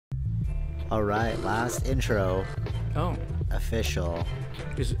All right, last intro, Oh, official.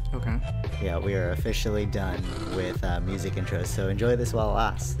 is it okay? Yeah, we are officially done with music intros. So enjoy this while it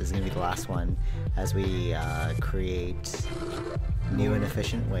lasts. This is gonna be the last one as we create new and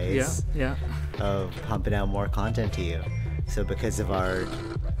efficient ways Yeah. of pumping out more content to you. So because of our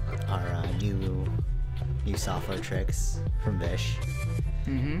new software tricks from Vish,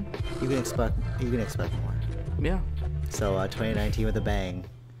 Mm-hmm. you can expect more. Yeah. So 2019 with a bang.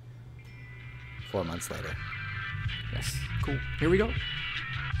 4 months later. Yes. Cool. Here we go.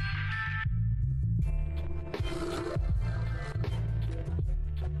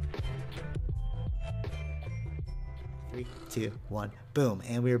 Three, two, one, boom.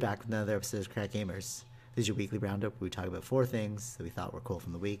 And we are back with another episode of Crack Gamers. This is your weekly roundup where we talk about 4 things that we thought were cool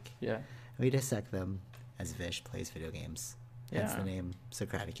from the week. Yeah. And we dissect them as Vish plays video games. Hence Yeah. the name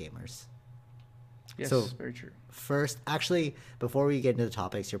Socratic Gamers. Yes. So- Very true. First, actually, before we get into the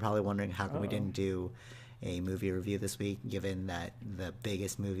topics, you're probably wondering how come we Uh-oh. didn't do a movie review this week, given that the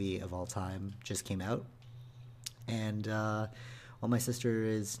biggest movie of all time just came out. And, well, my sister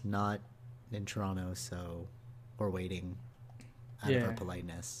is not in Toronto, so we're waiting out of our Yeah.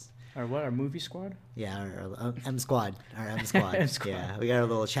 politeness. Our what? Our movie squad? Yeah, our M Squad. Our M Squad. M Squad. Yeah, we got a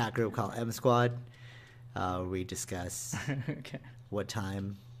little chat group called M Squad. Where we discuss Okay. what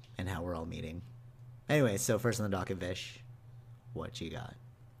time and how we're all meeting. Anyway, so first on the docket, Vish, what you got?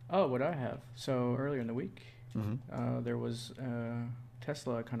 Oh, what I have. So earlier in the week, Mm-hmm. there was a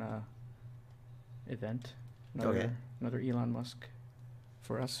Tesla kind of event. Okay. Another Elon Musk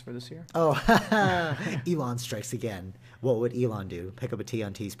for us for this year. Oh, Elon strikes again. What would Elon do? Pick up a tea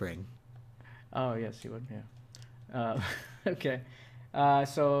on Teespring. Oh yes, he would. Yeah. Okay.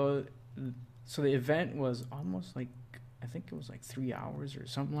 So the event was almost like, I think it was like 3 hours or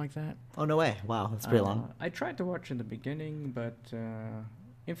something like that. Oh, no way. Wow, that's pretty long. I tried to watch in the beginning, but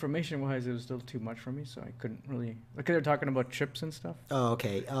information-wise, it was still too much for me, so I couldn't really. Like, they're talking about chips and stuff. Oh,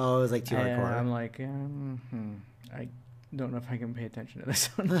 okay. Oh, it was like too And hardcore. I'm like, I don't know if I can pay attention to this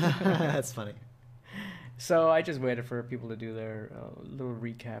one. That's funny. So I just waited for people to do their little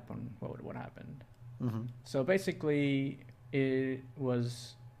recap on what happened. Mm-hmm. So basically, the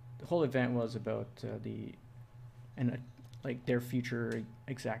whole event was about like their future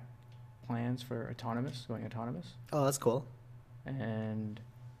exact plans for going autonomous. Oh, that's cool. And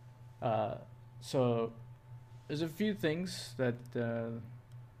so there's a few things that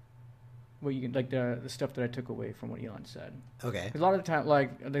you can, like the stuff that I took away from what Elon said. Okay. 'Cause a lot of the time,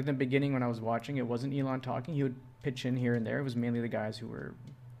 like in the beginning when I was watching, it wasn't Elon talking. He would pitch in here and there. It was mainly the guys who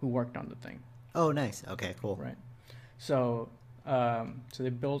worked on the thing. Oh, nice. Okay, cool. Right. So so they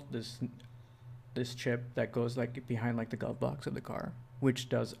built this chip that goes like behind like the glove box of the car, which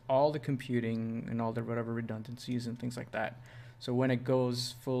does all the computing and all the whatever redundancies and things like that. So when it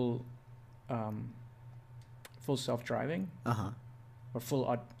goes full self-driving Uh-huh. or full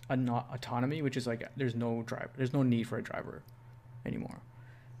autonomy, which is like there's no need for a driver anymore.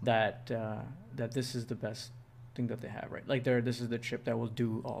 That this is the best thing that they have, right? Like this is the chip that will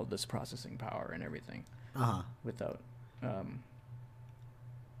do all this processing power and everything Uh-huh. without.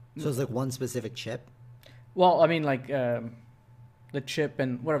 So it's like one specific chip? Well, I mean, like the chip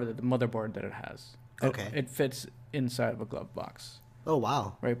and whatever the motherboard that it has. Okay. It fits inside of a glove box, Oh,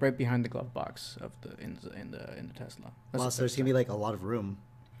 wow. right behind the glove box of in the Tesla. Wow, what so there's they're going to be like a lot of room.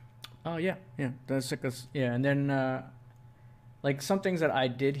 Oh yeah. That's like yeah, and then like some things that I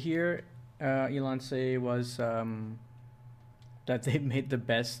did hear Elon say was that they made the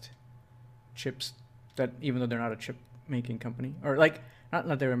best chips, that even though they're not a chip making company, or like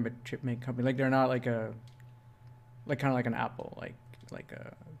not they're a chip making company, like they're not like kind of like an Apple, like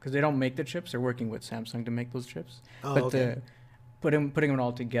because they don't make the chips, they're working with Samsung to make those chips. Oh, But okay. putting them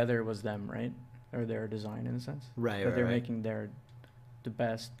all together was them, right? Or their design in a sense. Right, But right, they're right. making the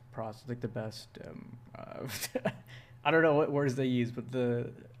best process, like the best. I don't know what words they use, but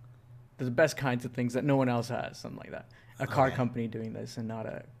the best kinds of things that no one else has, something like that. A car Okay. company doing this, and not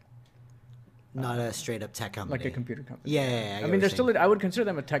a straight up tech company. like a computer company. Yeah, I get mean, what they're you're still. saying. I would consider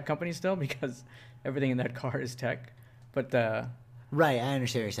them a tech company still because everything in that car is tech, but Right, I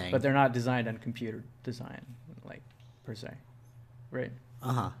understand what you're saying. but they're not designed on computer design, like per se, right?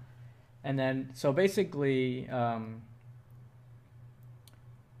 Uh-huh. And then, so basically,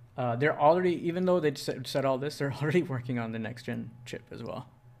 they're already, even though they said all this, they're already working on the next gen chip as well.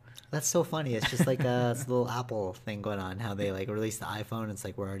 That's so funny. It's just like this little Apple thing going on, how they like released the iPhone. It's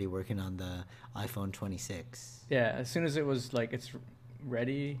like we're already working on the iPhone 26. Yeah, as soon as it was like it's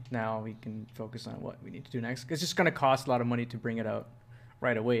ready, now we can focus on what we need to do next. It's just going to cost a lot of money to bring it out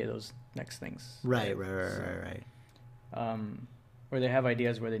right away, those next things. Right. So, or they have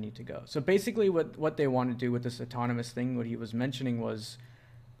ideas where they need to go. So basically, what they want to do with this autonomous thing, what he was mentioning was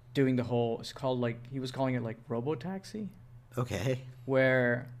doing the whole. It's called like he was calling it like Robotaxi, Okay.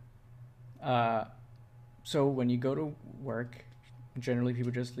 where, so when you go to work, generally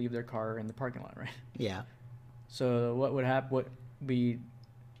people just leave their car in the parking lot, right? Yeah. So what would happen?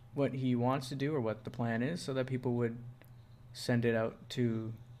 What he wants to do, or what the plan is, so that people would send it out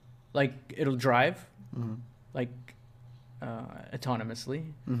to, like, it'll drive, like,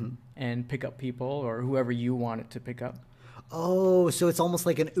 autonomously, and pick up people or whoever you want it to pick up. Oh, so it's almost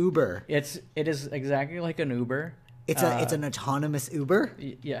like an Uber. It is exactly like an Uber. It's an autonomous Uber.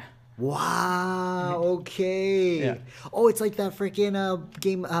 Yeah. Wow. Okay. Yeah. Oh, it's like that freaking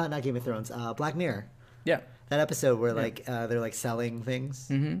game. Not Game of Thrones. Black Mirror. Yeah. That episode where like they're like selling things.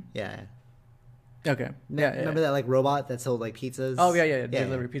 Mm-hmm. Yeah. Okay. Yeah. Remember that like robot that sold like pizzas? Oh yeah.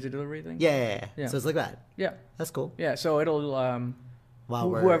 Pizza delivery thing. Yeah. So it's like that. Yeah. That's cool. Yeah. So it'll While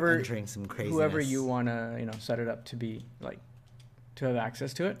we're whoever entering some craziness. whoever you wanna set it up to be like to have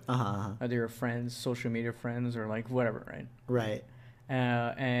access to it. Either your friends, social media friends, or like whatever, right? Right.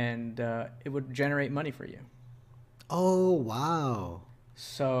 And it would generate money for you. Oh wow.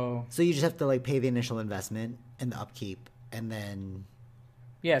 So you just have to like pay the initial investment and the upkeep, and then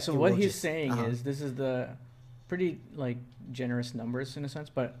yeah. So it what will he's just- saying is this is the pretty like generous numbers in a sense,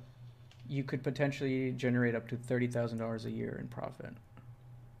 but you could potentially generate up to $30,000 a year in profit.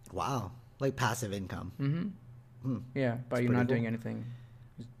 wow, like passive income. Mm-hmm. Yeah, by That's you pretty not cool. doing anything,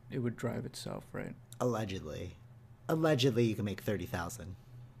 it would drive itself, right? Allegedly, you can make 30,000.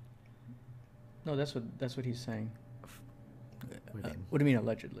 No, that's what he's saying. What do you mean? What do you mean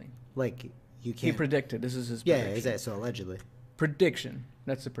allegedly? Like you He can't. predicted. This is his Yeah, prediction. exactly. So allegedly. Prediction.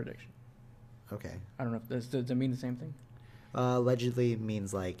 That's the prediction. Okay. I don't know if does it mean the same thing? Allegedly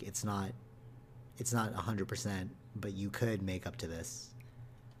means like it's not 100%, but you could make up to this.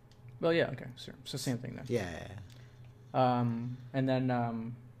 Well, yeah, okay, sure. So same thing then. Yeah. And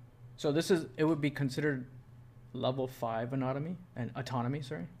then so it would be considered level 5 autonomy,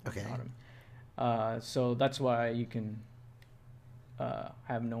 sorry. Okay. Autonomy. So that's why you can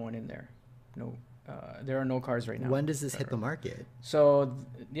have no one in there. There are no cars right now. When does this hit the market? So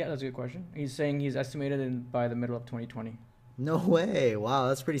yeah, that's a good question. He's saying he's estimated by the middle of 2020 No way. Wow,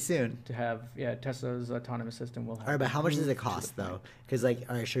 that's pretty soon. to have Tesla's autonomous system will have. All right, but how much does it improved to the cost point. though? Because like,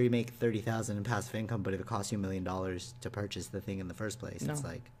 all right, sure you make 30,000 in passive income, but if it costs you $1 million to purchase the thing in the first place, it's No.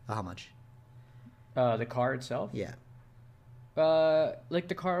 like how much? The car itself? Yeah. Like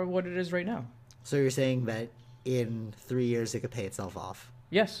the car, what it is right now. So you're saying that in 3 years it could pay itself off?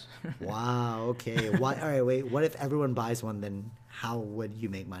 Yes. Wow. Okay. Why? All right. Wait. What if everyone buys one? Then how would you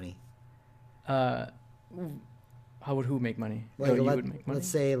make money? How would who make money? Like, You would make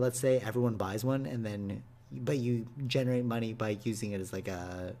money? let's say everyone buys one, and then but you generate money by using it as like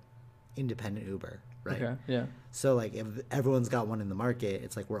a independent Uber, right? Okay. Yeah. So like if everyone's got one in the market,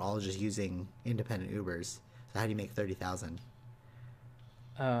 it's like we're all just using independent Ubers. So how do you make 30,000?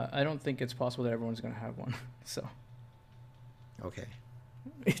 I don't think it's possible that everyone's gonna have one. So Okay.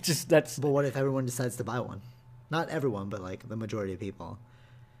 it's just that's. But what if everyone decides to buy one? Not everyone, but like the majority of people.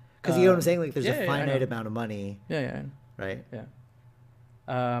 Because you know what I'm saying? Like there's yeah, a yeah, I finite know. amount of money, Yeah. right?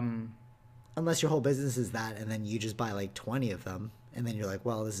 Yeah. Unless your whole business is that, and then you just buy like 20 of them, and then you're like,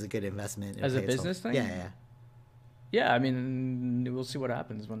 well, this is a good investment. It'll As a pay itself. business thing? Yeah. Yeah. I mean, we'll see what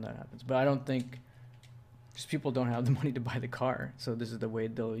happens when that happens. But I don't think just people don't have the money to buy the car, so this is the way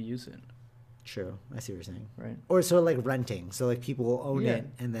they'll use it, True. I see what you're saying. right? Or sort of like renting. So like people will own Yeah. it,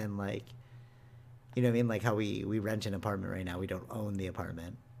 and then like, you know what I mean? Like how we rent an apartment right now. We don't own the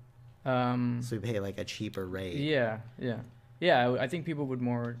apartment. So we pay like a cheaper rate. Yeah. I think people would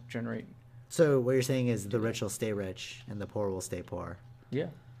more generate. So what you're saying is the rich will stay rich and the poor will stay poor, Yeah,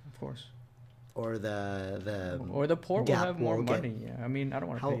 of course. or the Or the poor will gap have more will get- money. Yeah. I mean, I don't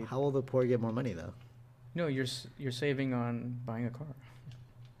want to pay. how will the poor get more money though? No, you're saving on buying a car.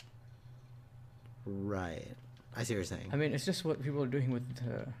 Right. I see what you're saying. I mean, it's just what people are doing with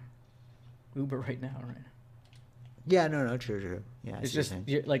Uber right now, right? Yeah. No. True. Yeah. I It's see what just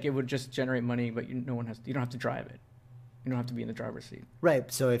you're saying. like it would just generate money, but you don't have to drive it. You don't have to be in the driver's seat.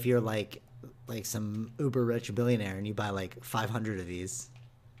 Right. So if you're like some uber rich billionaire and you buy like 500 of these,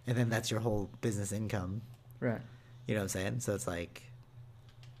 and then that's your whole business income. Right. You know what I'm saying? So it's like,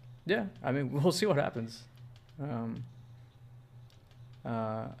 Yeah. I mean, we'll see what happens.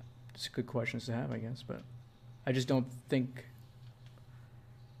 It's good questions to have, I guess, but I just don't think.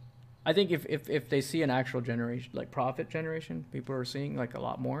 I think if they see an actual generation, like profit generation, people are seeing like a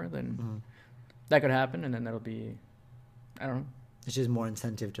lot more, then that could happen, and then that'll be, I don't know, It's just more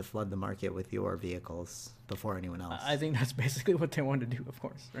incentive to flood the market with your vehicles before anyone else. I think that's basically what they want to do, of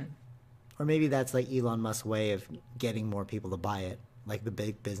course, right? Or maybe that's like Elon Musk's way of getting more people to buy it, like the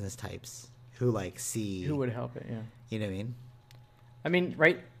big business types who like see. Who would help it? Yeah. You know what I mean? I mean,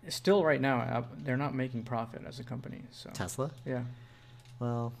 right now, they're not making profit as a company. So Tesla? Yeah.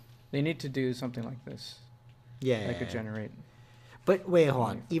 Well, they need to do something like this. Yeah. That could generate. But wait, hold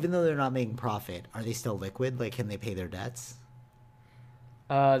on. Even though they're not making profit, are they still liquid? Like, can they pay their debts?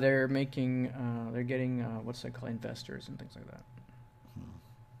 They're making. They're getting. What's that called? Investors and things like that.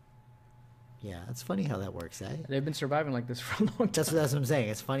 Yeah, it's funny how that works, eh? They've been surviving like this for a long time. That's what I'm saying.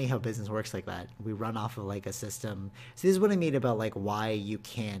 It's funny how business works like that. We run off of like a system. So this is what I mean about like why you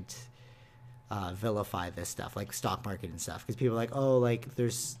can't vilify this stuff, like stock market and stuff, because people are like, oh, like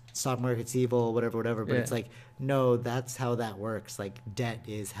there's stock market's evil, whatever. But it's like, no, that's how that works. Like debt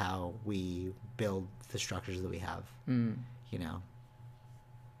is how we build the structures that we have. You know?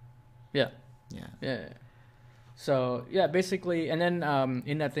 Yeah. Yeah. So yeah, basically, and then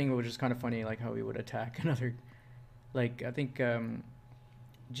in that thing, which is kind of funny, like how we would attack another, like I think GM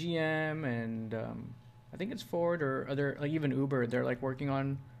and I think it's Ford or other, like even Uber, they're like working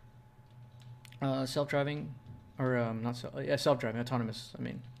on self-driving or self-driving, autonomous. I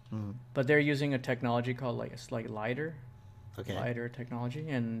mean, but they're using a technology called like it's like lidar technology,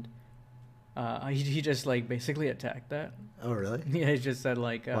 and he just like basically attacked that. Oh really? Yeah, he just said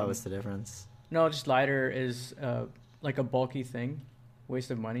like. What was the difference? No, just lidar is like a bulky thing,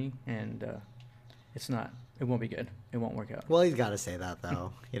 waste of money, and it's not. It won't be good. It won't work out. Well, he's got to say that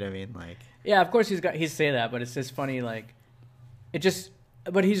though. You know what I mean? Like. Yeah, of course he's say that, but it's just funny. Like, it just.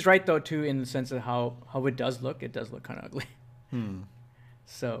 But he's right though too, in the sense of how it does look. It does look kind of ugly.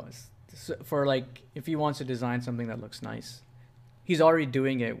 So for like, if he wants to design something that looks nice, he's already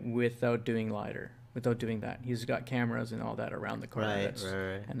doing it without doing lidar. Without doing that, he's got cameras and all that around the car, right.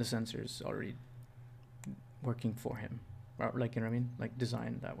 And the sensors already working for him, like, you know what I mean, like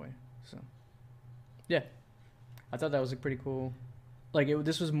designed that way. So, yeah, I thought that was pretty cool. Like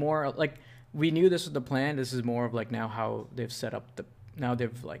this was more like we knew this was the plan. This is more of like now how they've set up now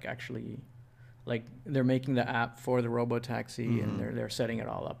they've like actually, like they're making the app for the Robotaxi and they're setting it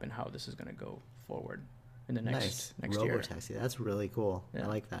all up and how this is going to go forward in the next year. Robotaxi, that's really cool. Yeah. I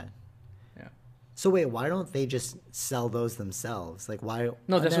like that. Yeah. So wait, why don't they just sell those themselves? Like why?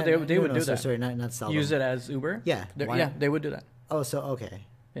 No, that's what they would do. That. Sorry, not sell. Use them. it as Uber. Yeah. They would do that. Oh, so okay.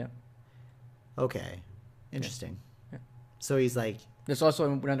 Yeah. Okay. Interesting. Yeah. So he's like. There's also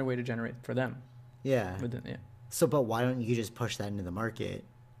another way to generate for them. Yeah. Yeah. So, but why don't you just push that into the market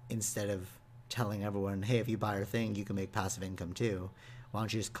instead of telling everyone, hey, if you buy our thing, you can make passive income too. Why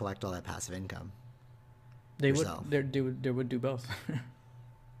don't you just collect all that passive income? They would do both.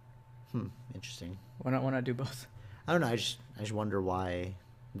 Interesting. Why not do both? I don't know. I just wonder why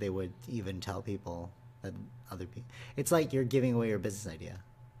they would even tell people that other people. It's like you're giving away your business idea.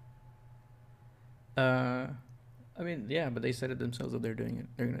 I mean, yeah, but they said it themselves that they're doing it.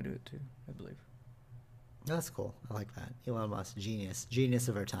 They're gonna do it too, I believe. That's cool. I like that. Elon Musk, genius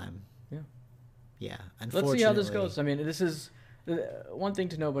of our time. Yeah. Let's see how this goes. I mean, this is one thing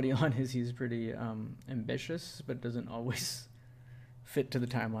to know about Elon is he's pretty ambitious, but doesn't always fit to the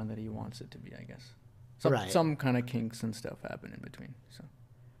timeline that he wants it to be, I guess. Some kind of kinks and stuff happen in between. So.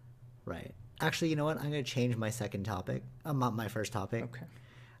 Right. Actually, you know what? I'm going to change my second topic. My first topic. Okay.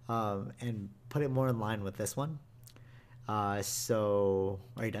 And put it more in line with this one. So,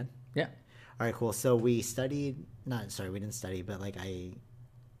 are you done? Yeah. All right, cool. So we didn't study, but like I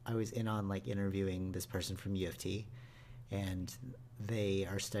was in on like interviewing this person from U of T, and they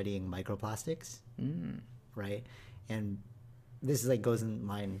are studying microplastics, right? And this is like goes in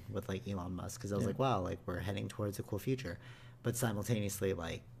line with like Elon Musk, because I was like, wow, like we're heading towards a cool future, but simultaneously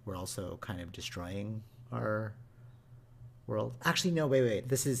like we're also kind of destroying our world. Actually, no, wait.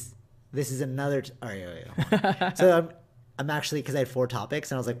 This is another. All right, wait. So I'm actually, because I had 4 topics,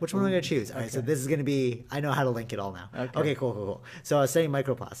 and I was like, which one am I going to choose? All right, so this is going to be, I know how to link it all now. Okay, cool. So I was studying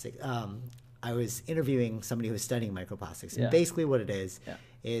microplastic. I was interviewing somebody who was studying microplastics. And basically what it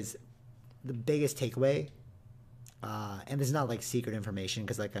is the biggest takeaway, and this is not like secret information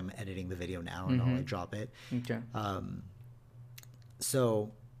because like I'm editing the video now and I'll like drop it. Okay.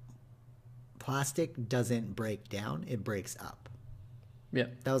 So plastic doesn't break down, it breaks up. Yeah.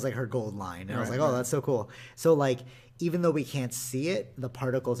 That was like her gold line. And I was like, oh, that's so cool. So like, even though we can't see it, the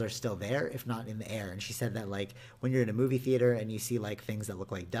particles are still there, if not in the air. And she said that like when you're in a movie theater and you see like things that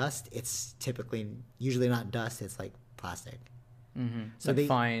look like dust, it's usually not dust, it's like plastic. So like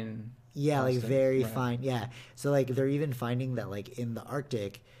fine. Yeah, like very fine. Yeah. So like they're even finding that like in the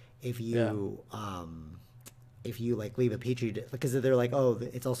Arctic, if you if you like leave a petri because they're like, oh,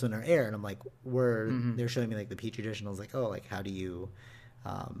 it's also in our air, and I'm like, they're showing me like the petri dish, and I was like, oh, like how do you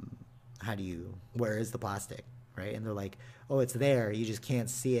where is the plastic, right? And they're like, oh, it's there, you just can't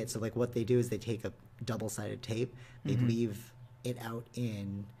see it. So like what they do is they take a double-sided tape, they leave it out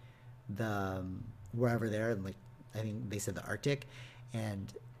in the wherever they're, and like I think they said the Arctic,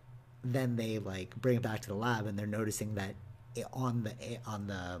 and then they like bring it back to the lab, and they're noticing that on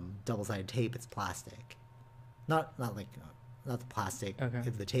the double-sided tape it's plastic. Not the plastic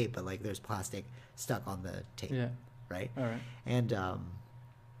of the tape, but like there's plastic stuck on the tape. Yeah. Right? All right. And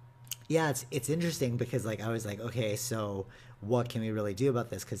yeah, it's interesting because like I was like, okay, so what can we really do about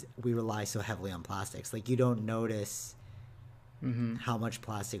this? Because we rely so heavily on plastics. Like you don't notice how much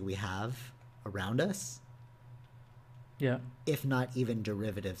plastic we have around us. Yeah. If not even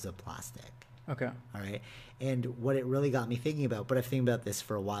derivatives of plastic. Okay. All right. And what it really got me thinking about, but I've thinking about this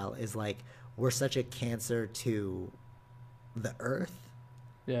for a while, is like we're such a cancer to the earth.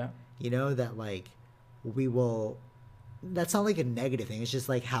 Yeah. You know, that like that's not like a negative thing. It's just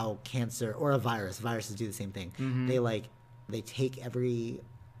like how cancer or viruses do the same thing. They take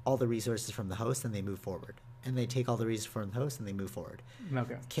all the resources from the host and they move forward. And they take all the resources from the host and they move forward.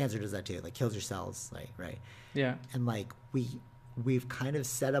 Okay. Cancer does that too. Like kills your cells, like, right? Yeah. And like we've kind of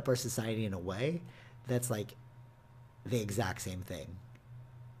set up our society in a way that's like the exact same thing.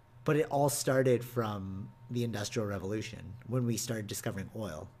 But it all started from the Industrial Revolution when we started discovering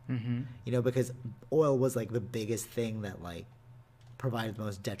oil. You know, because oil was like the biggest thing that like provided the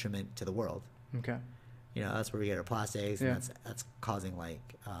most detriment to the world. Okay. You know, that's where we get our plastics, and that's causing like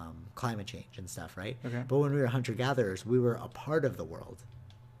climate change and stuff, right? Okay. But when we were hunter-gatherers, we were a part of the world.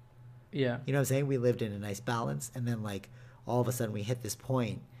 Yeah. You know what I'm saying? We lived in a nice balance, and then like all of a sudden we hit this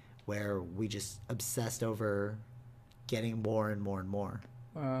point where we just obsessed over getting more and more and more.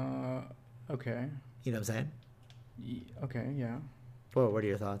 Okay. You know what I'm saying? Okay, yeah. Well, what are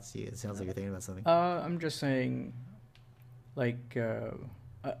your thoughts? It sounds like you're thinking about something. I'm just saying, like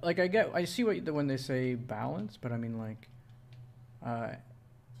I see when they say balance, but I mean like,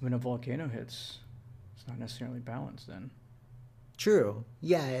 when a volcano hits, it's not necessarily balanced then. True.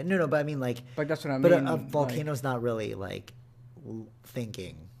 Yeah. No. But I mean like that's what I mean. But a volcano's not really like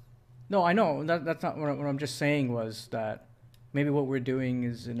thinking. No, I know that's not what I'm just saying was that maybe what we're doing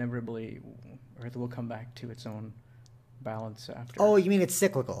is inevitably Earth will come back to its own balance after. Oh, you mean it's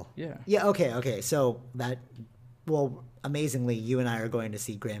cyclical? Yeah. Yeah. Okay. So amazingly, you and I are going to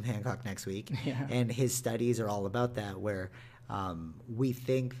see Graham Hancock next week, and his studies are all about that, where we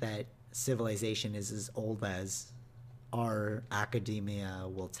think that civilization is as old as our academia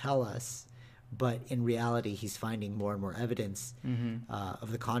will tell us, but in reality, he's finding more and more evidence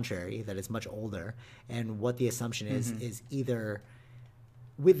of the contrary, that it's much older. And what the assumption is either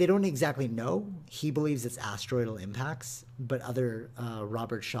they don't exactly know. He believes it's asteroidal impacts, but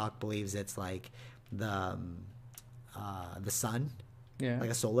Robert Schoch believes it's like the sun, like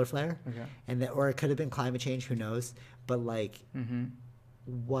a solar flare, and or it could have been climate change. Who knows? But like,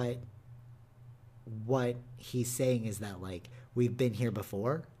 what he's saying is that like we've been here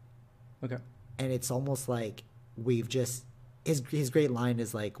before. Okay. And it's almost like we've just his great line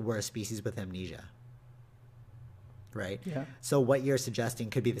is like we're a species with amnesia. Right? Yeah. So what you're suggesting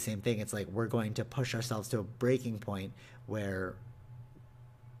could be the same thing. It's like we're going to push ourselves to a breaking point where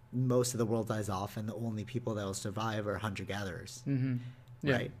most of the world dies off and the only people that will survive are hunter-gatherers.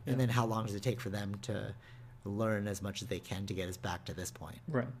 Yeah. Right? And then how long does it take for them to learn as much as they can to get us back to this point?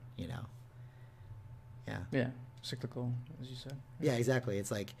 Right. You know? Yeah. Yeah. Cyclical, as you said. Yeah, exactly. It's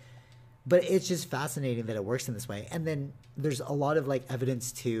like, but it's just fascinating that it works in this way. And then there's a lot of like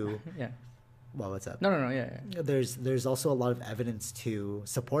evidence to well, what's up? No. Yeah. There's also a lot of evidence to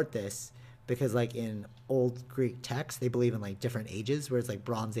support this, because like in old Greek texts, they believe in like different ages, where it's like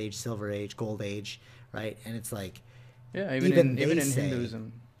Bronze Age, Silver Age, Gold Age, right? And it's like even in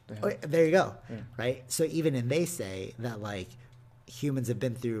Hinduism. There you go, right? So they say that like humans have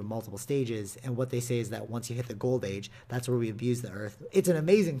been through multiple stages, and what they say is that once you hit the Gold Age, that's where we abuse the earth. It's an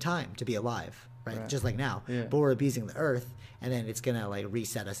amazing time to be alive, right? Just like now, but we're abusing the earth, and then it's gonna like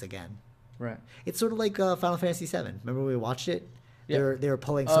reset us again. Right. It's sort of like Final Fantasy VII. Remember when we watched it? They were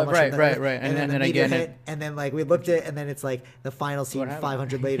pulling so much. Right. And then again, hit, and then like we looked at it, and then it's like the final scene.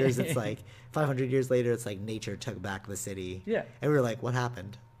 500 later, it's like 500 years later. It's like nature took back the city. Yeah. And we were like, what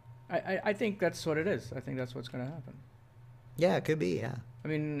happened? I think that's what it is. I think that's what's going to happen. Yeah, it could be. Yeah. I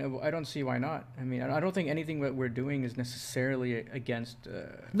mean, I don't see why not. I mean, I don't think anything that we're doing is necessarily against.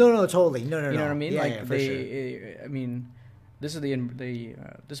 No, totally. No. You know what I mean? Yeah, like for sure. I mean, this is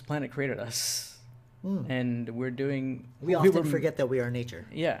this planet created us, and we're doing. We often forget that we are nature.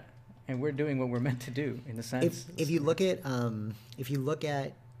 Yeah, and we're doing what we're meant to do in a sense. If you look at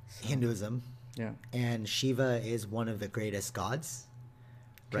Hinduism, yeah, and Shiva is one of the greatest gods,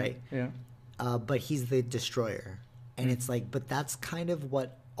 right? Yeah. But he's the destroyer, and it's like, but that's kind of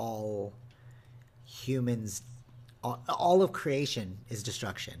what all humans, all of creation is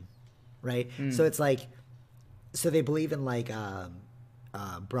destruction, right? So it's like, so they believe in like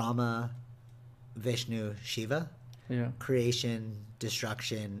Brahma, Vishnu, Shiva, creation,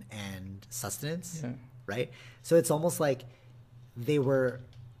 destruction, and sustenance, right? So it's almost like they were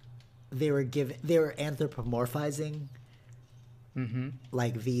anthropomorphizing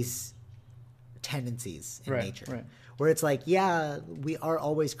like these tendencies in nature, where it's like, yeah, we are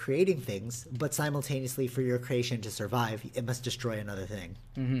always creating things, but simultaneously for your creation to survive, it must destroy another thing,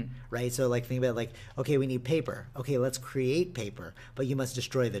 right? So like think about like, okay, we need paper, okay, let's create paper, but you must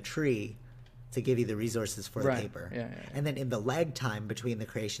destroy the tree to give you the resources for the paper. And then in the lag time between the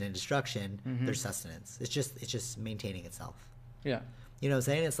creation and destruction, there's sustenance. It's just maintaining itself. You know what I'm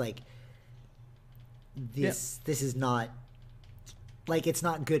saying? It's like this is not like, it's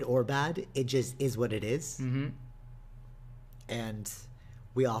not good or bad, it just is what it is. And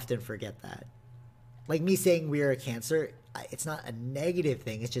we often forget that. Like me saying we are a Cancer, it's not a negative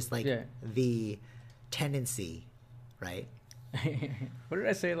thing, it's just like the tendency, right? What did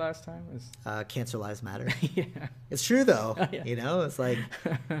I say last time? Cancer lives matter. It's true though. You know, it's like,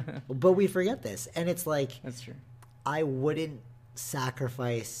 but we forget this, and it's like, that's true. I wouldn't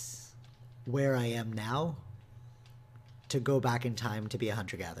sacrifice where I am now to go back in time to be a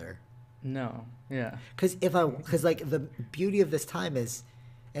hunter-gatherer. No. Because like the beauty of this time is,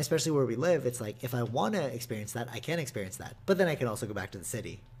 especially where we live, it's like if I want to experience that, I can experience that, but then I can also go back to the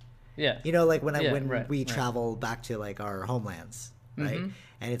city. You know, like when we travel back to like our homelands, right?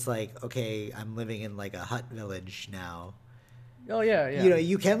 And it's like, okay, I'm living in like a hut village now. You know,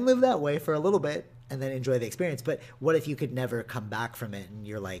 you can live that way for a little bit and then enjoy the experience, but what if you could never come back from it, and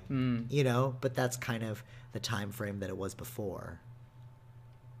you're like, you know, but that's kind of the time frame that it was before.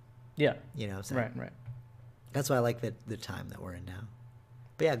 You know, so right. That's why I like the time that we're in now.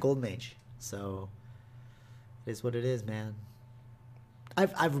 But yeah, golden age. So it is what it is, man.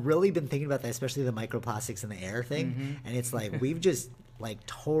 I've really been thinking about that, especially the microplastics in the air thing. And it's like, we've just like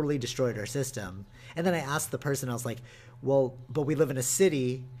totally destroyed our system. And then I asked the person, I was like, well, but we live in a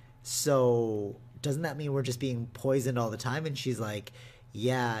city, so doesn't that mean we're just being poisoned all the time? And she's like,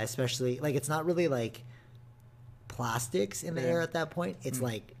 yeah, especially like, it's not really like plastics in the air at that point. It's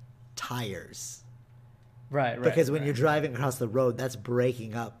like tires. Right. Because when you're driving across the road, that's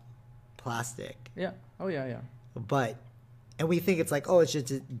breaking up plastic. But, and we think it's like, oh, it's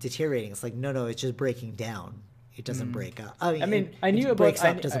just deteriorating. It's like, no, it's just breaking down. It doesn't break up. I mean, I knew it about breaks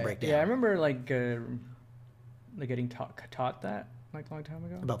up, doesn't break down. Yeah, I remember like getting taught that like a long time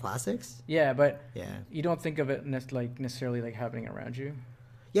ago about plastics. Yeah, but you don't think of it necessarily like happening around you.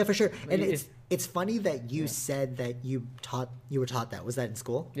 Yeah, for sure. And it's funny that you said that you were taught that. Was that in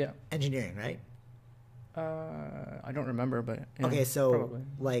school? Yeah, engineering, right? I don't remember, but okay, so probably.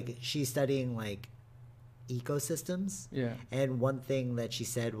 Like she's studying like ecosystems. Yeah. And one thing that she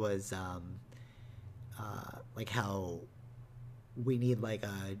said was like how we need like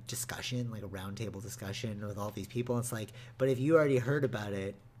a discussion, like a roundtable discussion with all these people. It's like, but if you already heard about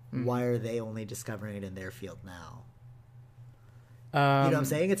it, why are they only discovering it in their field now? You know what I'm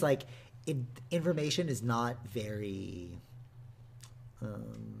saying? It's like information is not very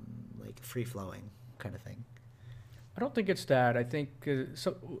like free flowing kind of thing. I don't think it's that. I think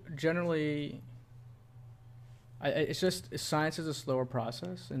so. Generally, it's just science is a slower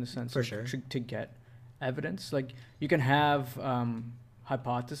process in the sense for sure to get evidence. Like you can have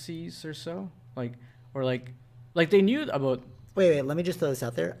hypotheses or so, like they knew about. Wait, let me just throw this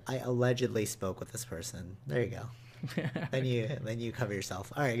out there. I allegedly spoke with this person. There you go. then you cover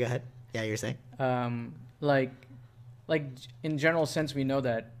yourself. All right, go ahead. Yeah, you're saying. Like in general sense, we know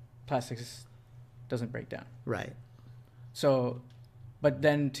that plastics doesn't break down. Right. So, but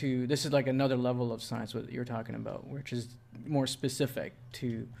then this is like another level of science what you're talking about, which is more specific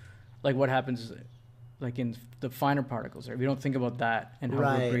to like what happens like in the finer particles. Right? We don't think about that and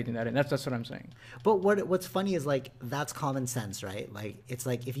how we're breathing that in. That's what I'm saying. But what's funny is like that's common sense, right? Like it's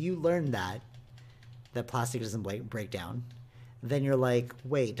like if you learn that plastic doesn't break down, then you're like,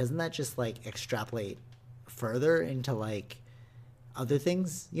 wait, doesn't that just like extrapolate further into like other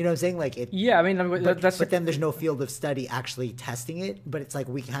things? You know what I'm saying? Like it. Yeah, I mean, but then there's no field of study actually testing it. But it's like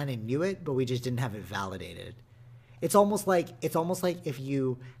we kind of knew it, but we just didn't have it validated. It's almost like if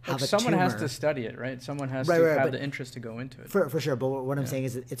you have someone tumor, has to study it, right? Someone has to have the interest to go into it. For sure. But what I'm saying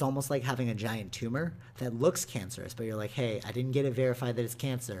is it's almost like having a giant tumor that looks cancerous, but you're like, hey, I didn't get it verified that it's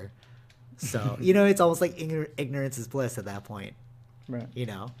cancer, So, you know, it's almost like ignorance is bliss at that point. Right. You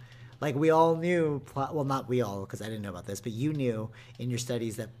know, like we all knew, well, not we all, because I didn't know about this, but you knew in your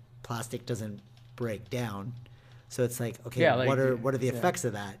studies that plastic doesn't break down. So it's like, okay, Yeah, like, what are the yeah. effects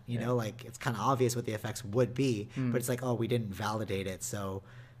of that? You know, like it's kind of obvious what the effects would be, but it's like, oh, we didn't validate it. So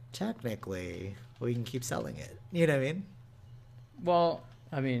technically, we can keep selling it. You know what I mean? Well,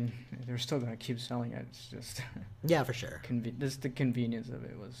 I mean, they're still gonna keep selling it. It's just Yeah, for sure. the convenience of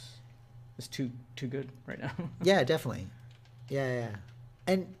it is too good right now. Yeah, definitely. Yeah.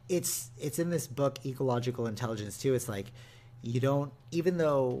 And it's in this book, Ecological Intelligence, too. It's like, you don't, even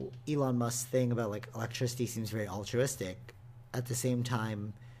though Elon Musk's thing about like electricity seems very altruistic, at the same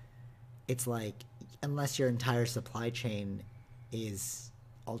time, it's like, unless your entire supply chain is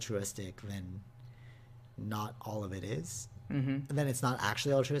altruistic, then not all of it is. Mm-hmm. And then it's not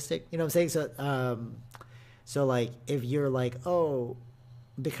actually altruistic. You know what I'm saying? So like, if you're like, oh,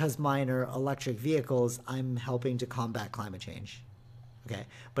 because mine are electric vehicles, I'm helping to combat climate change. Okay.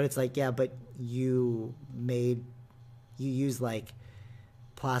 But it's like, yeah, but you use like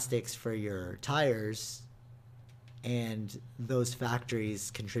plastics for your tires, and those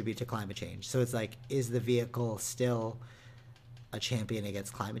factories contribute to climate change. So it's like, is the vehicle still a champion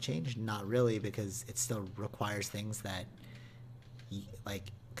against climate change? Not really, because it still requires things that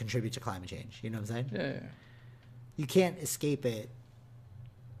like contribute to climate change. You know what I'm saying? Yeah. You can't escape it.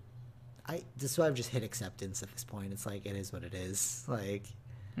 This is why I've just hit acceptance at this point. It's like, it is what it is. Like,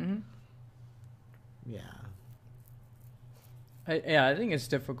 yeah. I think it's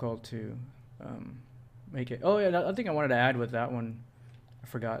difficult to make it. Oh yeah, I think I wanted to add with that one. I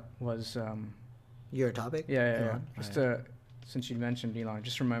forgot was Your topic? yeah. Just since you mentioned Elon, I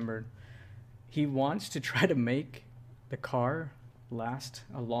just remembered he wants to try to make the car last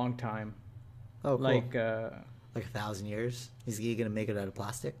a long time. Oh, cool. Like 1,000 years. Is he gonna make it out of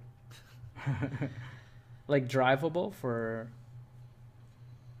plastic? like drivable for.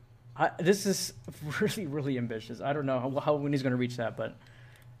 This is really, really ambitious. I don't know how when he's going to reach that, but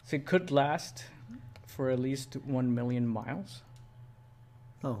so it could last for at least 1 million miles.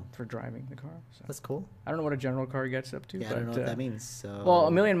 Oh, for driving the car. So. That's cool. I don't know what a general car gets up to. Yeah, but, I don't know what that means. So. Well,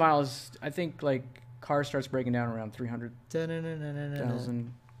 1 million miles. I think like car starts breaking down around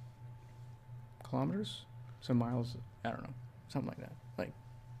 300,000 kilometers. So miles. I don't know, something like that. Like.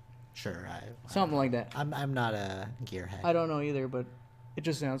 Sure. Something like that. I'm not a gearhead. I don't know either, but it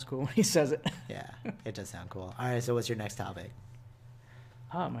just sounds cool when he says it. Yeah, it does sound cool. All right, so what's your next topic?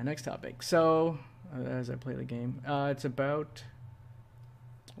 My next topic. So, as I play the game, it's about.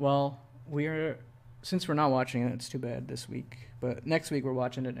 Well, since we're not watching it, it's too bad this week. But next week we're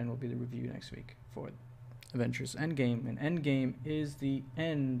watching it, and we'll be the review next week for Avengers Endgame. And Endgame is the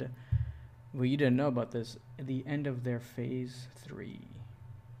end. Well, you didn't know about this. The end of their Phase 3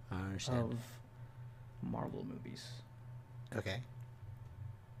 of Marvel movies. Okay.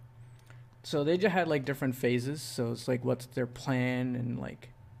 So they just had like different phases. So it's like what's their plan and like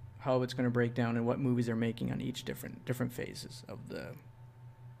how it's going to break down and what movies they're making on each different phases of the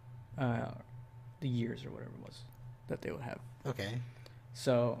years or whatever it was that they would have. Okay.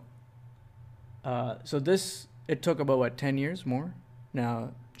 So this it took about 10 years more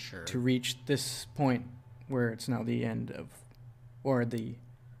now to reach this point where it's now the end of, or the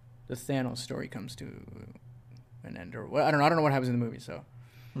Thanos story comes to an end, or I don't know what happens in the movie. So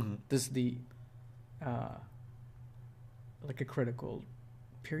this is the like a critical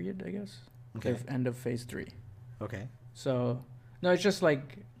period, I guess. Okay. The end of Phase 3. Okay. So no, it's just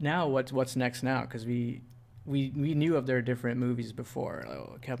like now what's next now, because we knew of their different movies before.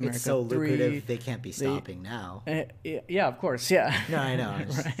 Captain America It's so 3, lucrative, they can't be stopping now. Yeah, of course, yeah. No, I know. I'm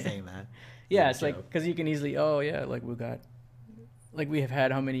just Right. saying that. Yeah, it's like because you can easily, like we got, like we have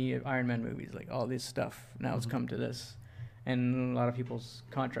had how many Iron Man movies, like all this stuff. Now it's come to this, and a lot of people's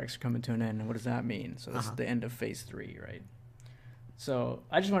contracts are coming to an end. And what does that mean? So this is the end of Phase 3, right? So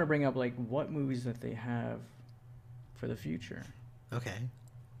I just want to bring up like what movies that they have for the future. Okay.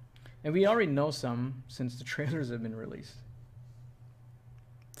 And we already know some since the trailers have been released.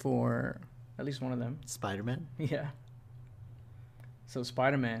 For at least one of them. Spider-Man? Yeah. So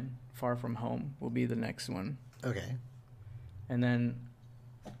Spider-Man, Far From Home will be the next one. Okay. And then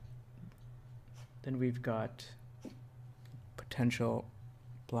we've got potential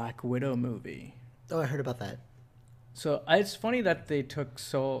Black Widow movie. Oh, I heard about that. So it's funny that they took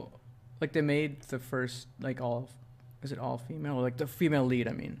like they made the first like all female, like the female lead,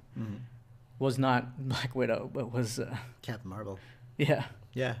 I mean, was not Black Widow, but was Captain Marvel. Yeah.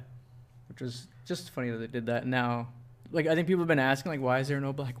 Yeah. Which was just funny that they did that. Now, like I think people have been asking like, why is there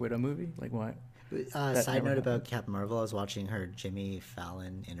no Black Widow movie? Like what? That Side never note about happened. Captain Marvel, I was watching her Jimmy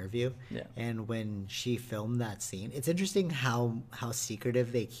Fallon interview, Yeah. and when she filmed that scene, it's interesting how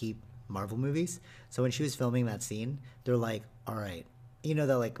secretive they keep Marvel movies. So when she was filming that scene, they're like, "All right, you know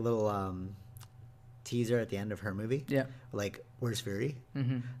that like little teaser at the end of her movie, Yeah. like where's Fury?"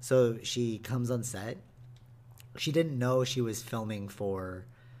 Mm-hmm. So she comes on set. She didn't know she was filming for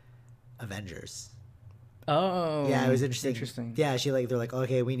Avengers. Oh. Yeah, it was interesting. Interesting. Yeah, they're like,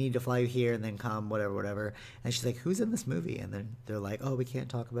 okay, we need to fly you here and then come, whatever. And she's like, who's in this movie? And then they're like, oh, we can't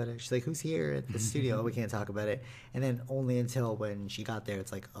talk about it. She's like, who's here at the studio? Oh, we can't talk about it. And then only until when she got there,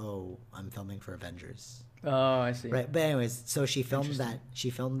 it's like, oh, I'm filming for Avengers. Oh, I see. Right. But anyways, so she filmed Interesting. that. She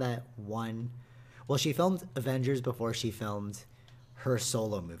filmed that one. Well, she filmed Avengers before she filmed her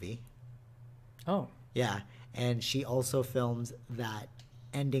solo movie. Oh. Yeah, and she also filmed that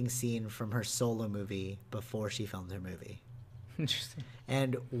ending scene from her solo movie before she filmed her movie. Interesting.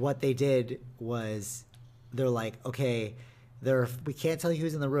 And what they did was they're like, okay, we can't tell you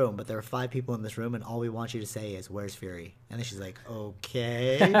who's in the room, but there are 5 people in this room, and all we want you to say is, where's Fury? And then she's like,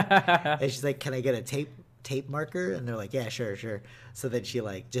 okay. And she's like, can I get a tape marker? And they're like, yeah, sure. So then she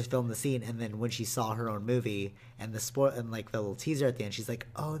like just filmed the scene, and then when she saw her own movie and and like the little teaser at the end, she's like,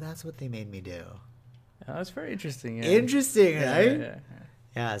 oh, that's what they made me do. Oh, that's very interesting. Yeah. Interesting, Yeah, right? yeah.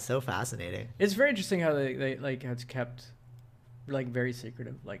 Yeah, so fascinating. It's very interesting how they like how it's kept like very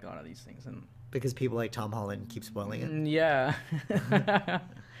secretive, like a lot of these things. And Because people like Tom Holland keep spoiling it. yeah.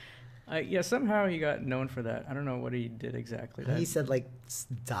 Yeah, somehow he got known for that. I don't know what he did exactly. He said like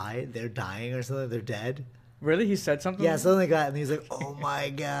they're dying or something, they're dead. Really? He said something? Yeah, like that? something like that. And he's like, oh my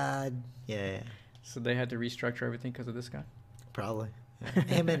god. Yeah, So they had to restructure everything because of this guy? probably. Yeah.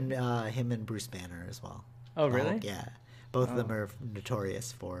 Him and Bruce Banner as well. Oh, The really? Hulk, yeah, both of them Oh. are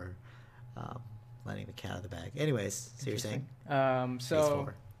notorious for letting the cat out of the bag. Anyways, so you're saying Interesting. Phase So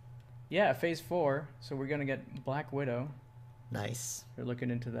 4. yeah, Phase 4. So we're gonna get Black Widow. Nice. They're looking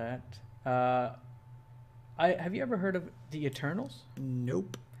into that. Have you ever heard of the Eternals?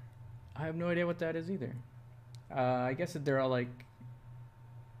 Nope. I have no idea what that is either. I guess that they're all like,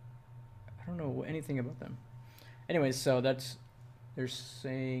 I don't know anything about them. Anyways, so they're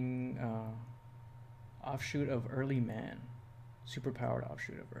saying offshoot of Early Man, superpowered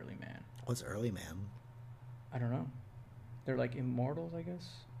offshoot of Early Man. What's early man? I don't know. They're like immortals, I guess.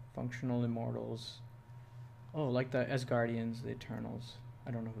 Functional immortals. Oh, like the Asgardians, the Eternals.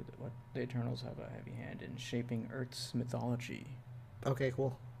 I don't know what the Eternals have a heavy hand in shaping Earth's mythology. Okay,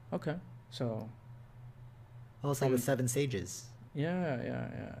 cool. Okay, so Oh, it's like the 7 stages.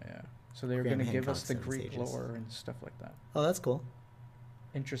 yeah. So they're Graham going to give Hancock's us the 7 Greek stages. lore and stuff like that. Oh, that's cool.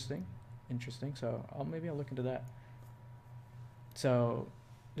 Interesting. So maybe I'll look into that. So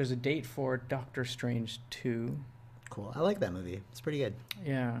there's a date for Doctor Strange 2. Cool. I like that movie. It's pretty good.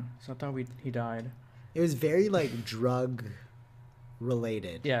 Yeah. So I thought he died. It was very like drug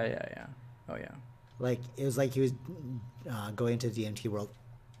related. Yeah. Oh yeah. Like it was like he was going into the DMT world.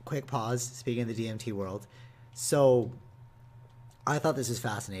 Quick pause. Speaking of the DMT world, so I thought this was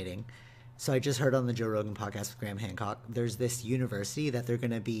fascinating. So I just heard on the Joe Rogan podcast with Graham Hancock, there's this university that they're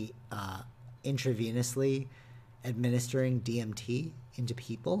going to be intravenously administering DMT into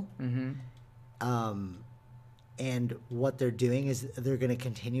people. Mm-hmm. And what they're doing is they're going to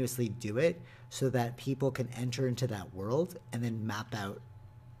continuously do it so that people can enter into that world and then map out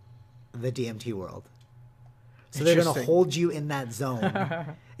the DMT world. So they're going to Interesting. hold you in that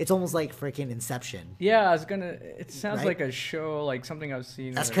zone. It's almost like freaking Inception. Yeah, it sounds Right? like a show, like something I've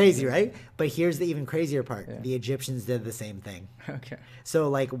seen. That's or- crazy, right? But here's the even crazier part. Yeah. The Egyptians did the same thing. Okay. So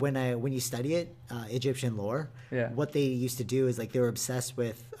like when you study it, Egyptian lore, Yeah. what they used to do is like they were obsessed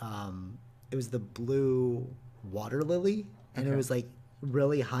with it was the blue water lily, and it Okay. was like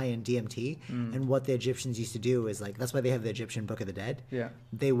really high in DMT. Mm. And what the Egyptians used to do is like that's why they have the Egyptian Book of the Dead. Yeah.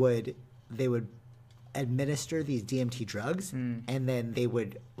 They would administer these DMT drugs, Mm. and then they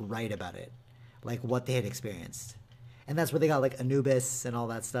would write about it, like what they had experienced. And that's where they got like Anubis and all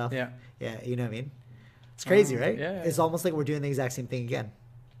that stuff. Yeah. Yeah, you know what I mean? It's crazy, right? yeah, It's yeah. almost like we're doing the exact same thing again.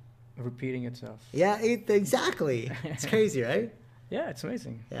 Repeating itself. Yeah, exactly. It's crazy, right? Yeah, it's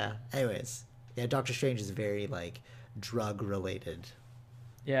amazing. Yeah. Anyways, yeah, Doctor Strange is very like drug related.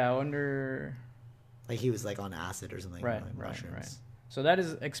 Yeah, I wonder. Like he was like on acid or something. Right, like right. mushrooms. So that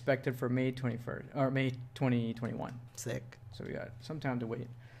is expected for May 21st or May 2021. Sick. So we got some time to wait.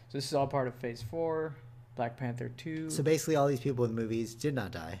 So this is all part of Phase 4, Black Panther 2. So basically, all these people in movies did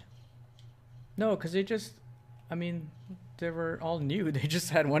not die. No, because they were all new. They just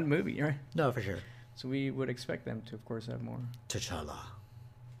had one movie, right? No, for sure. So we would expect them to, of course, have more. T'Challa.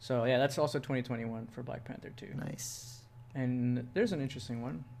 So yeah, that's also 2021 for Black Panther 2. Nice. And there's an interesting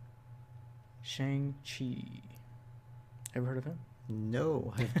one. Shang-Chi. Ever heard of him?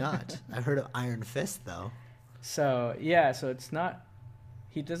 No, I've not. I've heard of Iron Fist though. So yeah, so it's not.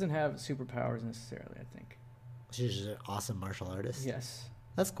 He doesn't have superpowers necessarily, I think. She's just an awesome martial artist. Yes.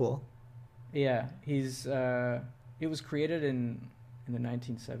 That's cool. Yeah, he's. It was created in the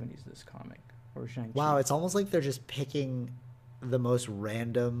 1970s. This comic or Shang-Chi. Wow, it's almost like they're just picking the most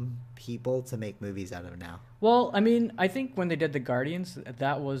random people to make movies out of now. Well, I mean, I think when they did the Guardians,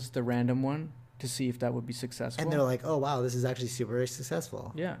 that was the random one to see if that would be successful. And they're like, oh wow, this is actually super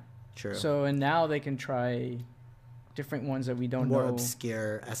successful. Yeah. True. So and now they can try different ones that we don't More know.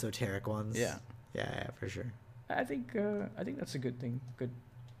 obscure, esoteric ones. Yeah. Yeah, for sure. I think that's a good thing. Good.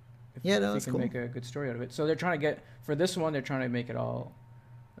 If, Yeah, no, if that's you can cool. make a good story out of it. So they're trying to get for this one. They're trying to make it all,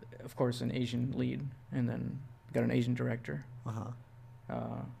 of course, an Asian lead, and then got an Asian director,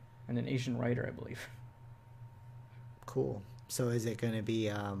 and an Asian writer, I believe. Cool. So is it going to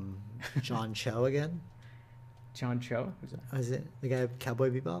be John Cho again? John Cho, who's that? Oh, is it the guy Cowboy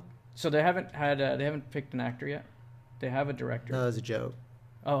Bebop? So they haven't picked an actor yet. They have a director. No, it was a joke.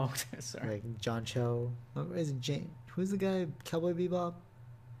 Oh, sorry. Like John Cho. Oh, is it Jane? Who's the guy Cowboy Bebop?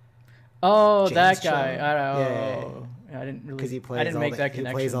 Oh, James that Cho? guy. Yeah. I didn't really. Because he plays I didn't all make the, that he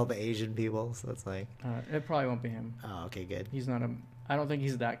connection. plays all the Asian people, so it's like, It probably won't be him. oh, okay, good. He's not a. I don't think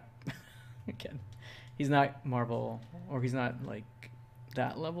he's that. Again, he's not Marvel, or he's not like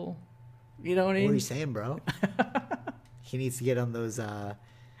that level. You know what I mean? What are you saying, bro? He needs to get on those.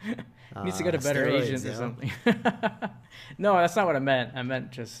 He needs to get a better steroids, agent or yo. something. No, that's not what I meant. I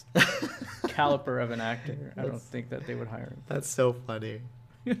meant just caliper of an actor. I don't think that they would hire him. That's so funny.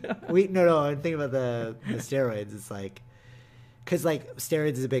 No, I'm thinking about the steroids. It's like, because like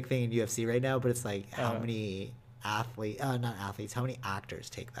steroids is a big thing in UFC right now, but it's like how many not athletes, how many actors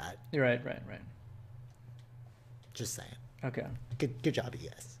take that? You're right. Just saying. Okay. Good job, you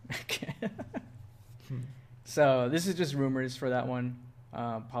guys. Okay. So this is just rumors for that one.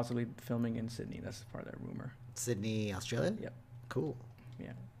 Possibly filming in Sydney. That's part of that rumor. Sydney, Australia? Yep. Cool.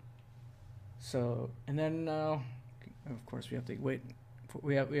 Yeah. So and then of course we have to wait.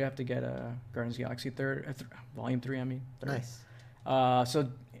 We have to get Guardians of the Galaxy Volume 3. I mean. Third. Nice.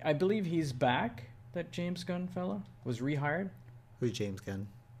 So I believe he's back. That James Gunn fella was rehired. Who's James Gunn?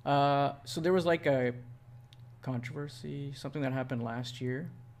 So there was like a controversy, something that happened last year,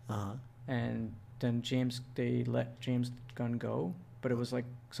 and then they let James Gunn go, but it was like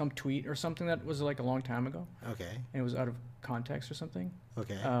some tweet or something that was like a long time ago. Okay. And it was out of context or something.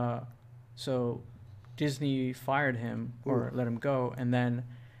 Okay. So Disney fired him or let him go, and then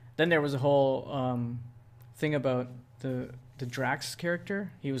there was a whole thing about the Drax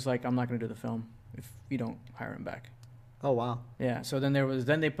character. He was like, I'm not going to do the film if you don't hire him back. Oh wow. Yeah. So then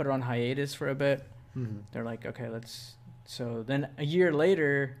they put it on hiatus for a bit. Mm-hmm. They're like, okay, so then a year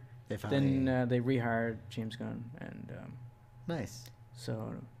later, They rehired James Gunn, and nice.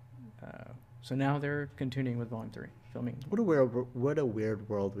 so now they're continuing with Volume 3 filming. What a weird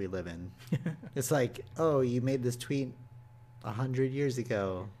world we live in. It's like, oh, you made this tweet 100 years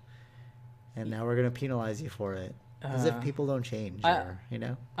ago, and now we're gonna penalize you for it, as if people don't change.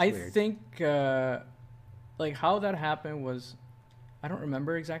 It's I weird. think like how that happened was, I don't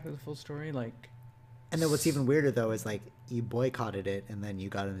remember exactly the full story. Like, And then what's even weirder though is like you boycotted it, and then you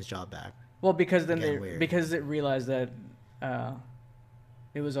got his job back. well, because then Again, because it realized that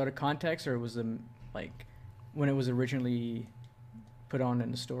it was out of context, or it was like when it was originally put on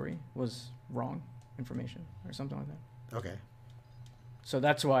in the story was wrong information or something like that. Okay. So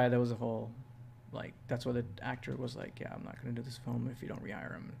that's why there was a whole, like, that's why the actor was like, yeah, I'm not going to do this film if you don't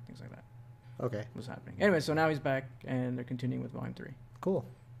rehire him and things like that. Okay. Was happening. Anyway, so now he's back and they're continuing with Volume 3. Cool.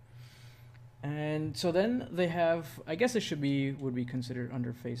 And so then they have, I guess it would be considered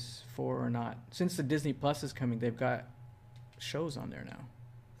under Phase 4 or not. Since the Disney Plus is coming, they've got shows on there now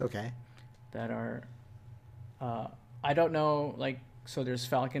Okay. that are, I don't know, like, so there's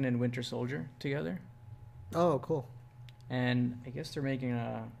Falcon and Winter Soldier together. Oh, cool. And I guess they're making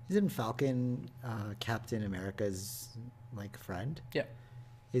Isn't Falcon Captain America's like friend? Yeah.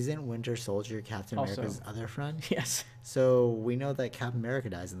 Isn't Winter Soldier Captain Also. America's other friend? yes. So we know that Captain America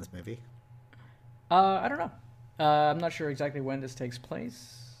dies in this movie. I don't know. I'm not sure exactly when this takes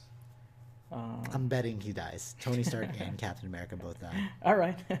place. I'm betting he dies. Tony Stark and Captain America both die. All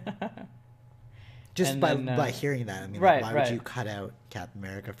right. Just And by hearing that, I mean, right, why right. would you cut out Captain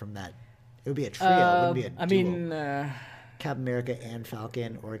America from that? It would be a trio. It wouldn't be a duo. I mean, Captain America and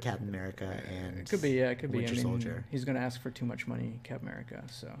Falcon, or Captain America and it could be. Yeah, it could be. Winter I mean, Soldier. he's going to ask for too much money, Captain America.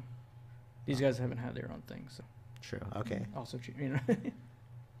 So these guys haven't had their own thing. So True. Okay. also,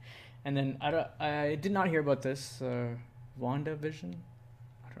 And then I did not hear about this WandaVision.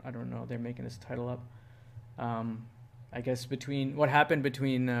 I don't know. They're making this title up. I guess what happened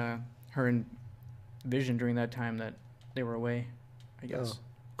between her and Vision during that time that they were away. I guess. Oh,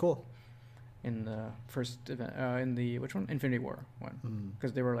 cool. In the first event, in the which one? Infinity War one,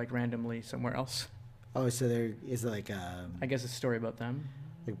 because they were like randomly somewhere else. Oh, so there is like I guess a story about them.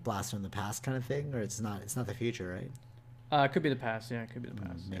 like blast from the past kind of thing, or it's not the future, right? It could be the past. Yeah, it could be the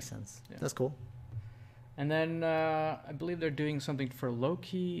past. Makes sense. Yeah. That's cool. And then I believe they're doing something for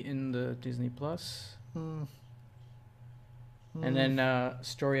Loki in the Disney Plus. And then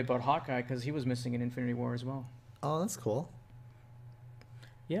story about Hawkeye, because he was missing in Infinity War as well. Oh, that's cool.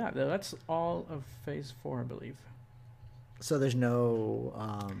 Yeah, that's all of Phase 4, I believe. So there's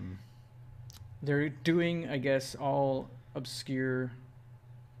no They're doing, I guess, all obscure.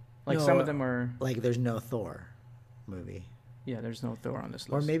 Like No, some of them are. like there's no Thor movie. Yeah, there's no Thor on this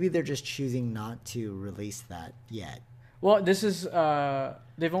list. Or maybe they're just choosing not to release that yet. Well, this is.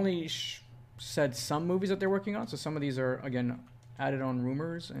 They've only said some movies that they're working on, so some of these are, again, added on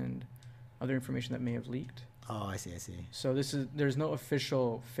rumors and other information that may have leaked. Oh, I see. So there's no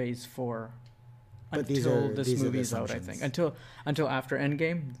official Phase 4 But until these this are the movie's out, I assumptions. think. Until after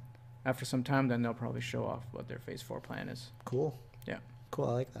Endgame. After some time, then they'll probably show off what their Phase 4 plan is. Cool. Yeah. Cool.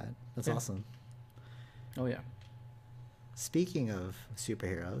 I like that. That's Yeah. awesome. Oh, yeah. Speaking of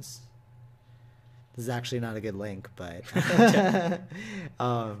superheroes, this is actually not a good link, but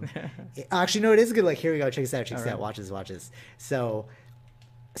actually, no, it is a good link. Here we go. Check this out. Check this out. Watch this. So,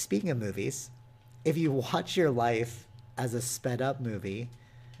 speaking of movies, if you watch your life as a sped up movie,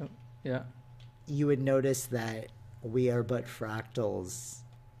 Yeah. you would notice that we are but fractals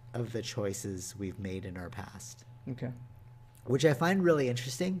of the choices we've made in our past. Okay. Which I find really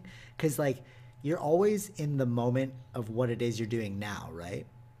interesting because, like, you're always in the moment of what it is you're doing now, right?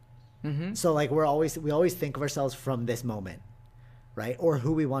 Mm-hmm. So, like, we always think of ourselves from this moment, right? Or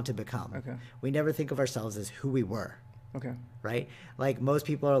who we want to become. Okay. We never think of ourselves as who we were, Okay. right? Like, most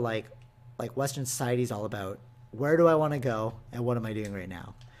people are like Western society is all about where do I want to go and what am I doing right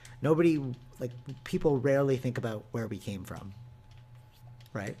now? People rarely think about where we came from,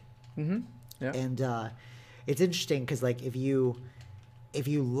 right? Mm-hmm. Yeah. And it's interesting because, like, if you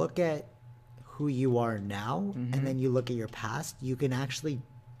look at who you are now and then you look at your past, you can actually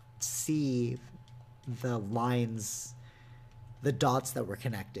see the lines, the dots that were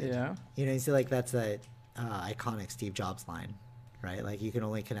connected. Yeah. You know, you see, like, that's a iconic Steve Jobs line, right? Like, you can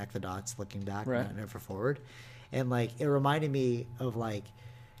only connect the dots looking back, Right. never forward. And, like, it reminded me of, like,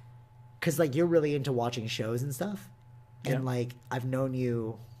 because, like, you're really into watching shows and stuff. And, Yeah. like, I've known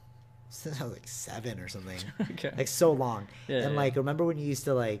you since I was, like, 7 or something. Okay. Like, so long. Yeah, and, yeah. like, remember when you used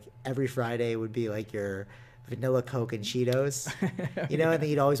to, like, every Friday would be, like, your vanilla Coke and Cheetos? You know, and then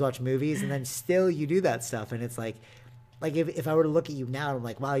you'd always watch movies. And then still you do that stuff. And it's, like if I were to look at you now, I'm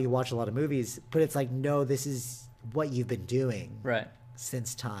like, wow, you watch a lot of movies. But it's like, no, this is what you've been doing Right.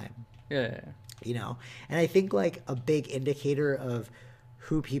 since time. Yeah. You know? And I think, like, a big indicator of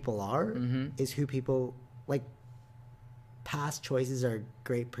who people are is who people, like, past choices are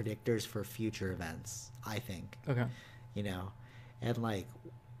great predictors for future events, I think. Okay. You know? And, like,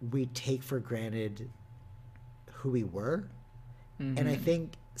 we take for granted who we were. And I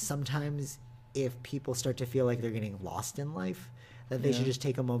think sometimes if people start to feel like they're getting lost in life, that they should just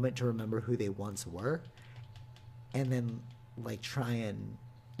take a moment to remember who they once were and then, like, try and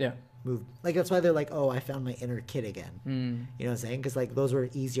move. Like, that's why they're like, oh, I found my inner kid again. You know what I'm saying? Because, like, those were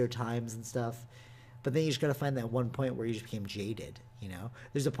easier times and stuff. But then you just got to find that one point where you just became jaded, you know?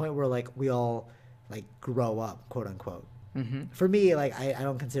 There's a point where, like, we all, like, grow up, quote unquote. For me, like, I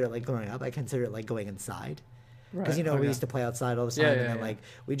don't consider it, like, growing up. I consider it, like, going inside. Because, you know, we used to play outside all the time. And then, like,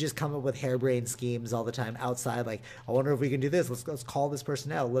 we just come up with harebrained schemes all the time outside. Like, I wonder if we can do this. Let's call this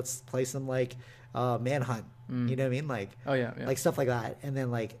person out. Let's play some, like, manhunt. You know what I mean? Like, like, stuff like that. And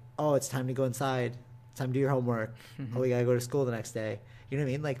then, like, oh, it's time to go inside. It's time to do your homework. Oh, we got to go to school the next day. You know what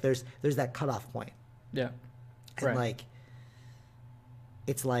I mean? Like, there's that cutoff point. Yeah. And, like,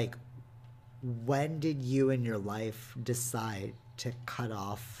 it's like, when did you in your life decide to cut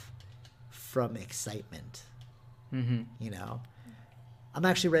off from excitement? You know, I'm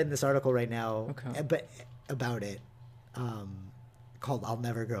actually reading this article right now, but about it, called "I'll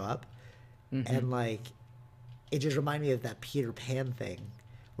Never Grow Up," and, like, it just reminded me of that Peter Pan thing,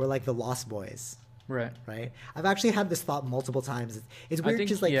 where, like, the Lost Boys, right? I've actually had this thought multiple times. It's weird,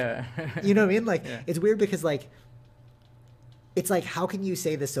 just like, you know what I mean? Like, it's weird because, like, it's like, how can you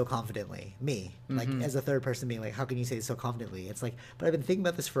say this so confidently? Me, like, as a third person being like, how can you say this so confidently? It's like, but I've been thinking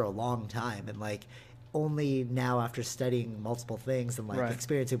about this for a long time, and, like, only now after studying multiple things and, like,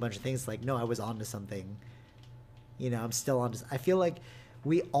 experiencing a bunch of things, like, no, I was onto something. You know, I'm still on. I feel like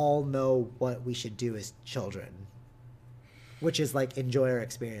we all know what we should do as children, which is like enjoy our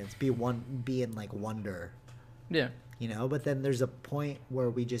experience, be in like wonder. Yeah. You know, but then there's a point where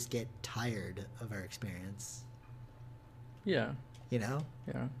we just get tired of our experience. Yeah. You know?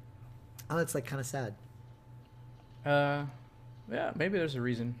 Yeah. Oh, it's like kind of sad. Yeah, maybe there's a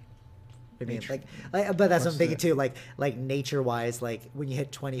reason. I mean, like, but that's what I'm thinking too. Like nature-wise, like when you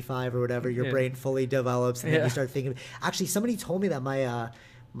hit 25 or whatever, your brain fully develops, and then you start thinking. Actually, somebody told me that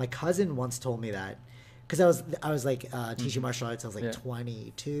my cousin once told me that, because I was like teaching martial arts. I was like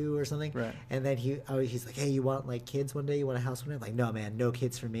 22 or something, right? And then he's like, hey, you want like kids one day? You want a house one day? I'm like, no, man, no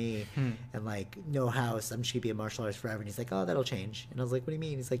kids for me, and like no house. I'm just gonna be a martial artist forever. And he's like, oh, that'll change. And I was like, what do you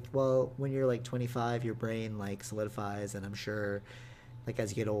mean? He's like, well, when you're like 25, your brain like solidifies, and I'm sure, like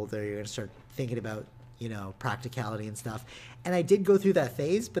as you get older, you're gonna start thinking about, you know, practicality and stuff. And I did go through that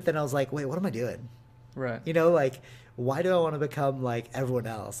phase, but then I was like, wait, what am I doing? Right. You know, like, why do I want to become like everyone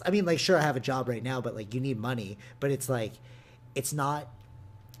else? I mean, like, sure, I have a job right now, but like, you need money. But it's like, it's not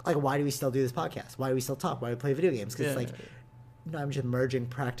like, why do we still do this podcast? Why do we still talk? Why do we play video games? Because it's like, no, I'm just merging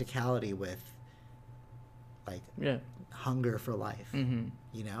practicality with like hunger for life,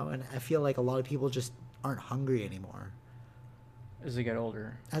 you know? And I feel like a lot of people just aren't hungry anymore. As they get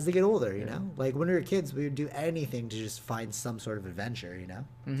older. You know? Like, when we were kids, we would do anything to just find some sort of adventure, you know?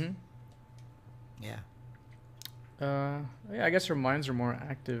 Mm-hmm. Yeah. Yeah, I guess our minds are more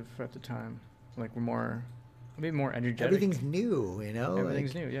active at the time. Like, we're more energetic. Everything's new, you know?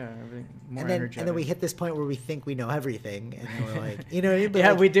 Everything's new, yeah. Everything more energetic. And then we hit this point where we think we know everything, and then we're like, you know what I mean? But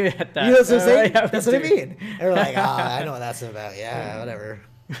yeah, like, we do hit that. You know what I'm saying? Yeah, that's what I mean. And we're like, I know what that's about. Yeah, whatever.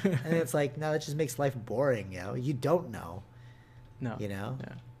 And it's like, no, that just makes life boring, you know? You don't know. No. You know?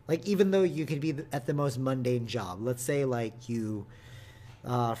 Yeah. Like, even though you could be at the most mundane job, let's say like you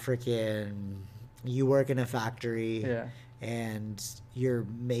you work in a factory and you're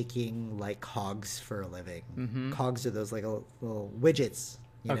making like cogs for a living. Mm-hmm. Cogs are those like little widgets,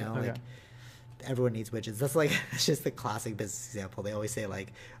 you know, like everyone needs widgets. That's like, it's just the classic business example. They always say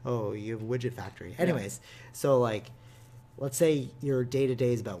like, oh, you have a widget factory. Anyways, so like, let's say your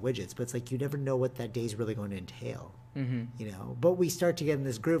day-to-day is about widgets, but it's like, you never know what that day is really going to entail. Mm-hmm. You know, but we start to get in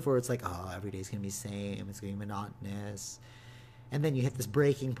this groove where it's like, oh, every day's gonna be the same, it's gonna be monotonous, and then you hit this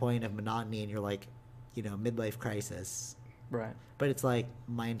breaking point of monotony, and you're like, you know, midlife crisis. Right. But it's like,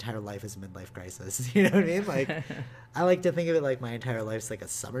 my entire life is a midlife crisis. You know what I mean? Like, I like to think of it like my entire life's like a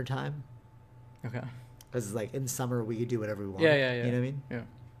summertime. Okay. Because it's like, in summer we could do whatever we want. Yeah. You know what I mean? Yeah.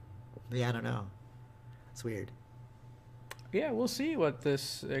 Yeah, I don't know. It's weird. Yeah, we'll see what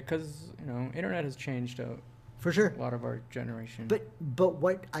this, because you know, internet has changed out. For sure. A lot of our generation. But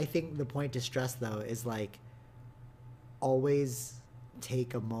what I think the point to stress, though, is like, always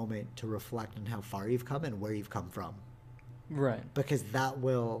take a moment to reflect on how far you've come and where you've come from. Right. Because that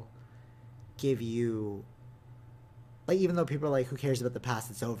will give you, like, even though people are like, who cares about the past,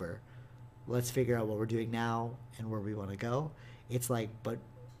 it's over. Let's figure out what we're doing now and where we want to go. It's like, but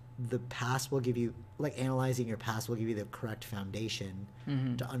the past will give you, like, analyzing your past will give you the correct foundation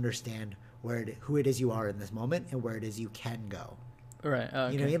to understand who it is you are in this moment and where it is you can go. Right.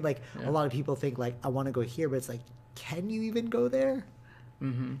 Okay. You know what I mean? Like, a lot of people think like, I want to go here, but it's like, can you even go there?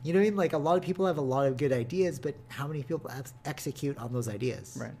 Mm-hmm. You know what I mean? Like, a lot of people have a lot of good ideas, but how many people execute on those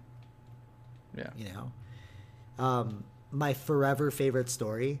ideas? Right. Yeah. You know? My forever favorite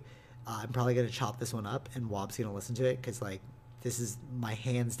story, I'm probably going to chop this one up and Wob's going to listen to it because, like, this is my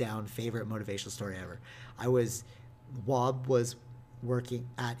hands down favorite motivational story ever. Wob was working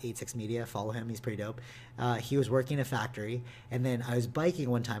at 86 Media. Follow him, he's pretty dope. He was working in a factory, and then I was biking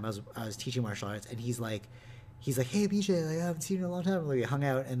one time. I was teaching martial arts, and he's like, hey BJ, like, I haven't seen you in a long time. Like, we hung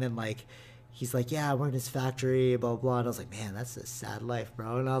out, and then like, he's like, yeah, we're in this factory, blah blah. And I was like, man, that's a sad life,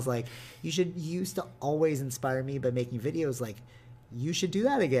 bro. And I was like, you used to always inspire me by making videos. Like, you should do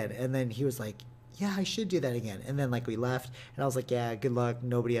that again. And then he was like, yeah, I should do that again. And then like, we left, and I was like, yeah, good luck.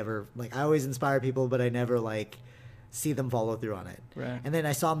 Nobody ever, like, I always inspire people, but I never like see them follow through on it. Right. And then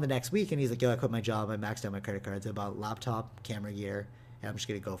I saw him the next week, and he's like, yo, I quit my job. I maxed out my credit cards. I bought laptop, camera gear, and I'm just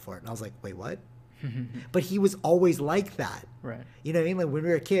going to go for it. And I was like, wait, what? But he was always like that. Right. You know what I mean? Like, when we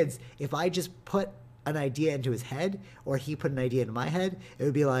were kids, if I just put an idea into his head, or he put an idea into my head, it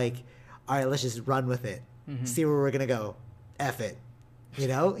would be like, all right, let's just run with it. Mm-hmm. See where we're going to go. F it. You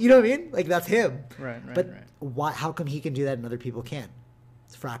know? You know what I mean? Like, that's him. Right. But why? How come he can do that and other people can't?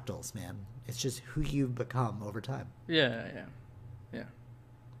 It's fractals, man. It's just who you've become over time. Yeah.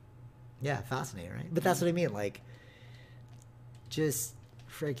 Yeah, fascinating, right? But that's what I mean. Like, just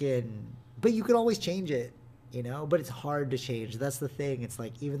freaking... But you can always change it, you know? But it's hard to change. That's the thing. It's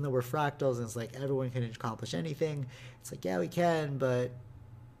like, even though we're fractals and it's like everyone can accomplish anything, it's like, yeah, we can, but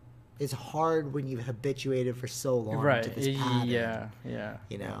It's hard when you've habituated for so long Right. to this pattern. Yeah.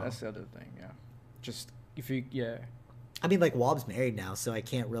 You know? Yeah, that's the other thing. Yeah. Just if you, yeah. I mean, like, Wobb's married now, so I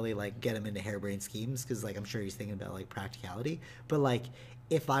can't really, like, get him into harebrained schemes because, like, I'm sure he's thinking about, like, practicality. But, like,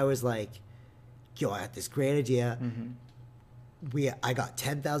 if I was like, yo, I got this great idea. I got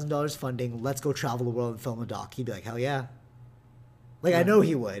 $10,000 funding. Let's go travel the world and film a doc. He'd be like, hell yeah. Like, I know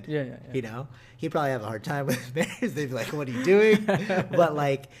he would. Yeah. You know? He'd probably have a hard time with marriage. They'd be like, what are you doing? But,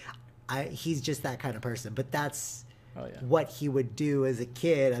 like, he's just that kind of person. But that's what he would do as a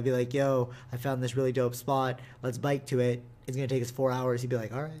kid. I'd be like, yo, I found this really dope spot. Let's bike to it. It's going to take us 4 hours. He'd be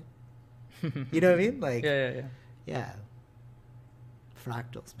like, all right. You know what I mean? Like, yeah.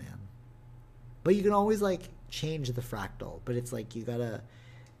 Fractals, man. But you can always, like, change the fractal. But it's like you gotta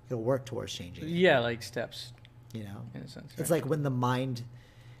work towards changing it. Yeah, like steps. You know? In a sense. It's like when the mind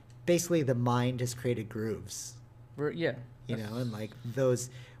has created grooves. Yeah. You know, and like those,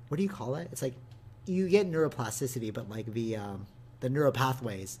 what do you call it? It's like you get neuroplasticity, but like the neural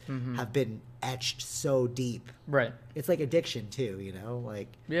pathways have been etched so deep. Right. It's like addiction too, you know? Like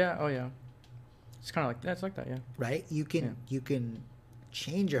yeah, oh yeah. It's kind of like it's like that, yeah. Right? You can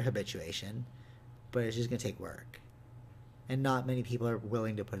change your habituation, but it's just going to take work. And not many people are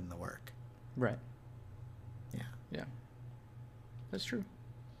willing to put in the work. Right. Yeah. Yeah. That's true.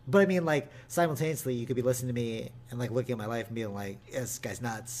 But I mean, like, simultaneously, you could be listening to me and, like, looking at my life and being like, yeah, this guy's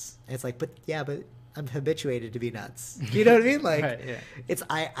nuts. And it's like, but I'm habituated to be nuts. You know what I mean? Like, right, yeah. It's,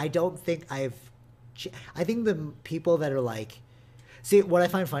 I don't think I think the people that are like, see, what I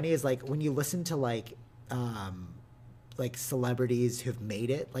find funny is, like, when you listen to, like celebrities who've made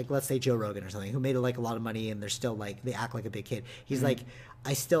it, like, let's say Joe Rogan or something, who made, like, a lot of money and they're still, like, they act like a big kid. He's like,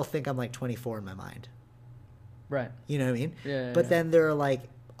 I still think I'm, like, 24 in my mind. Right. You know what I mean? Yeah. But then there are, like,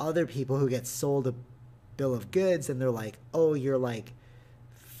 other people who get sold a bill of goods and they're like, oh, you're like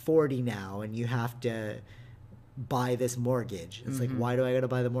 40 now and you have to buy this mortgage. It's like, why do I gotta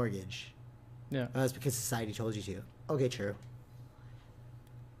buy the mortgage? Yeah. It's because society told you to. Okay, true.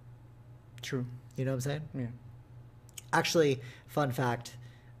 You know what I'm saying? Yeah. Actually, fun fact,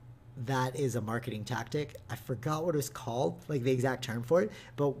 that is a marketing tactic. I forgot what it was called, like the exact term for it,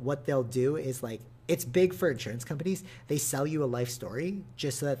 but what they'll do is, like, it's big for insurance companies. They sell you a life story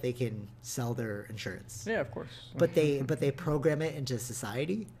just so that they can sell their insurance. Yeah, of course. But they program it into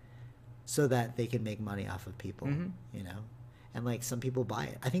society so that they can make money off of people, you know? And, like, some people buy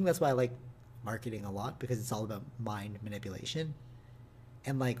it. I think that's why I like marketing a lot, because it's all about mind manipulation.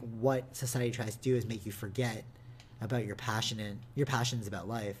 And, like, what society tries to do is make you forget about your passions about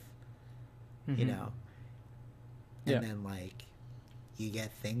life, you know? And then, like, you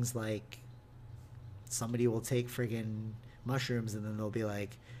get things like somebody will take friggin' mushrooms and then they'll be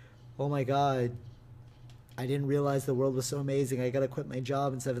like, oh my God, I didn't realize the world was so amazing. I got to quit my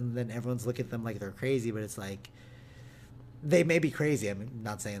job and stuff. And then everyone's looking at them like they're crazy, but it's like, they may be crazy. I'm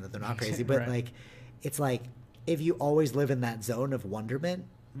not saying that they're not crazy, but like, it's like, if you always live in that zone of wonderment,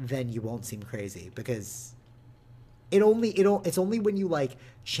 then you won't seem crazy, because it's only when you, like,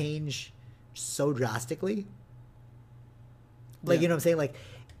 change so drastically, like, you know what I'm saying? Like,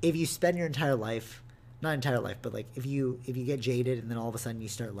 if you spend your entire life, not entire life, but, like, if you get jaded and then all of a sudden you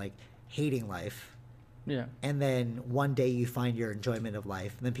start, like, hating life, and then one day you find your enjoyment of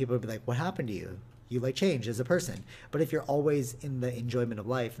life, and then people will be like, what happened to you? You, like, changed as a person. But if you're always in the enjoyment of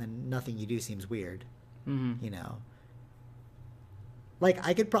life, then nothing you do seems weird. You know? Like,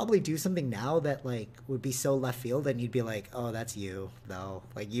 I could probably do something now that, like, would be so left field, and you'd be like, oh, that's you, though.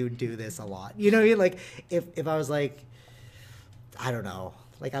 Like, you do this a lot. You know what I mean? Like, if I was like, I don't know,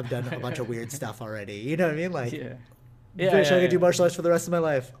 like, I've done a bunch of weird stuff already. You know what I mean? Like, I could do martial arts for the rest of my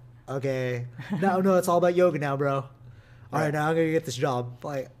life. Okay. No, it's all about yoga now, bro. All right, now I'm going to get this job.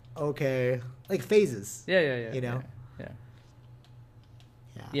 Like, okay. Like, phases. Yeah. You know?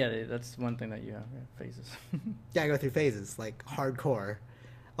 Yeah, that's one thing that you have, phases. Yeah, I go through phases, like, hardcore.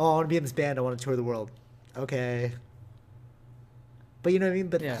 Oh, I want to be in this band. I want to tour the world. Okay. But you know what I mean?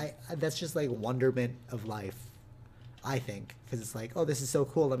 But that's just, like, wonderment of life, I think. Because it's like, oh, this is so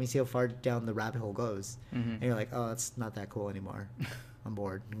cool. Let me see how far down the rabbit hole goes. And you're like, oh, it's not that cool anymore. I'm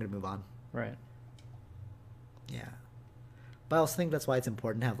bored. I'm going to move on. Right. Yeah. But I also think that's why it's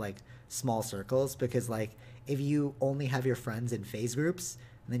important to have, like, small circles. Because, like, if you only have your friends in phase groups,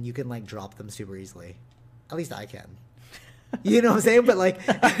 then you can, like, drop them super easily. At least I can. You know what I'm saying? But, like,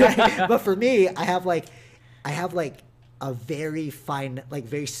 but for me, I have a very fine, like,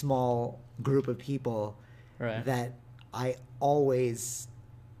 very small group of people that I always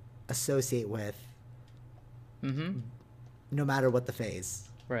associate with, no matter what the phase.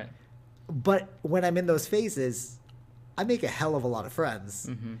 Right. But when I'm in those phases, I make a hell of a lot of friends.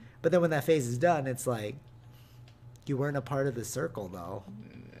 Mm-hmm. But then when that phase is done, it's like, you weren't a part of the circle, though.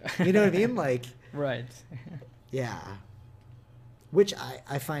 You know what I mean? Like, right. yeah. Which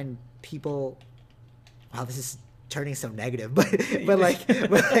I find people, wow, this is turning so negative, but like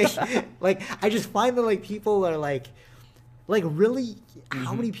I just find that like people are like really,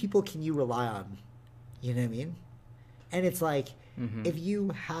 how many people can you rely on? You know what I mean? And it's like, if you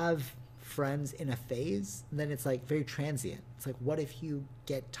have friends in a phase, then it's like very transient. It's like, what if you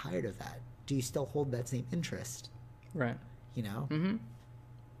get tired of that? Do you still hold that same interest? Right. You know? Mm-hmm.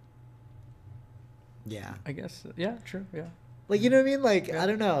 Yeah. I guess. Yeah. True. Yeah. Like, you know what I mean? Like, Yeah. I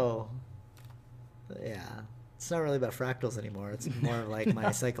don't know. Yeah. It's not really about fractals anymore. It's more of like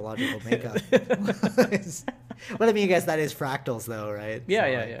my psychological makeup. But I mean, I guess that is fractals though, right? Yeah. So,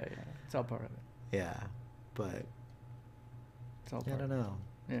 Yeah. like, Yeah. Yeah. It's all part of it. Yeah. But It's all I part don't of it. know.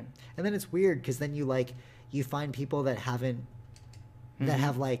 Yeah. And then it's weird because then you find people that haven't, that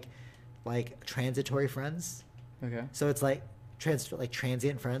have like transitory friends. Okay. So it's like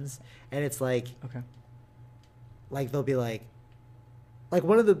transient friends. And it's like, Okay. like they'll be like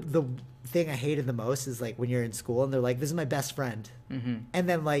one of the thing I hated the most is like when you're in school and they're like, this is my best friend. Mm-hmm. And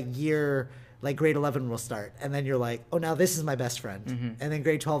then like grade 11 will start. And then you're like, oh, now this is my best friend. Mm-hmm. And then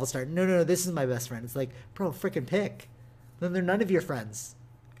grade 12 will start. No, this is my best friend. It's like, bro, freaking pick. Then they're none of your friends.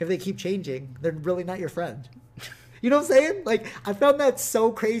 If they keep changing, they're really not your friend. You know what I'm saying? Like, I found that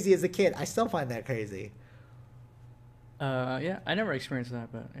so crazy as a kid. I still find that crazy. Yeah, I never experienced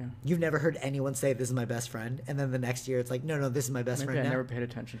that, but yeah. You've never heard anyone say, this is my best friend, and then the next year it's like, no, this is my best Maybe friend I now. never paid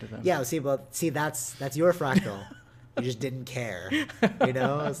attention to them. Yeah, see, that's your fractal. You just didn't care. You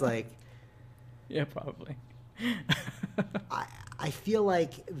know? It's like, Yeah, probably. I feel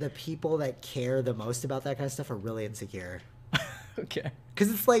like the people that care the most about that kind of stuff are really insecure. Okay.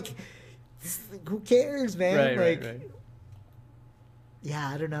 Because it's like, who cares, man? Right, like, right. yeah,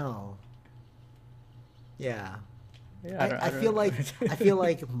 I don't know. Yeah. Yeah, I feel like I feel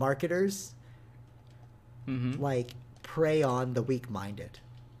like marketers Mm-hmm. like prey on the weak-minded.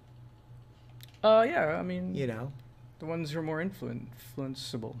 Yeah, I mean, You know, the ones who are more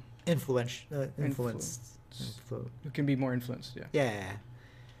influenceable, influenced. who can be more influenced. Yeah. Yeah.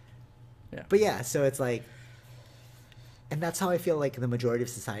 Yeah. But yeah, so it's like, and that's how I feel like the majority of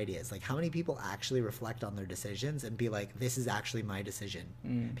society is. Like, how many people actually reflect on their decisions and be like, this is actually my decision?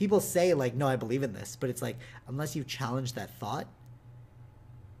 Mm. People say, like, no, I believe in this. But it's like, unless you challenge that thought,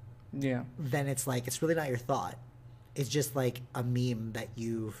 Yeah. then it's like, it's really not your thought. It's just like a meme that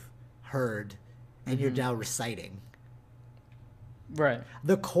you've heard and you're now reciting. Right.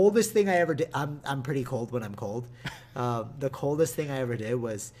 The coldest thing I ever did, I'm pretty cold when I'm cold. The coldest thing I ever did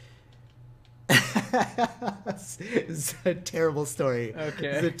was, it's a terrible story. Okay.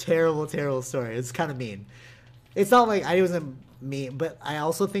 It's a terrible, terrible story. It's kind of mean. It's not like I wasn't mean, but I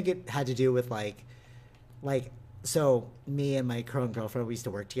also think it had to do with like, so me and my current girlfriend, we used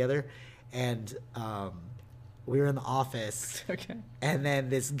to work together, and we were in the office. Okay. And then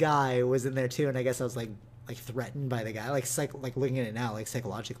this guy was in there too, and I guess I was like threatened by the guy, like looking at it now, like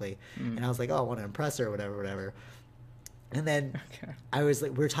psychologically, and I was like, oh, I want to impress her or whatever. And then Okay. I was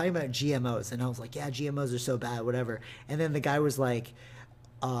like, we were talking about GMOs, and I was like, yeah, GMOs are so bad, whatever. And then the guy was like,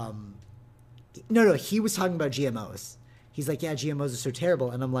 no, he was talking about GMOs. He's like, yeah, GMOs are so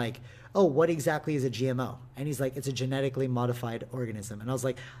terrible. And I'm like, oh, what exactly is a GMO? And he's like, it's a genetically modified organism. And I was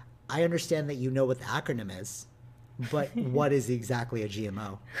like, I understand that you know what the acronym is, but what is exactly a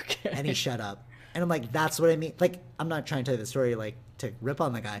GMO? Okay. And he shut up. And I'm like, that's what I mean. Like, I'm not trying to tell you the story, like, to rip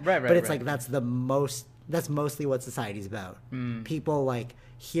on the guy. Right, but it's right. like, that's mostly what society's about. People, like,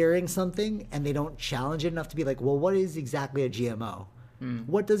 hearing something and they don't challenge it enough to be like, well, what is exactly a GMO?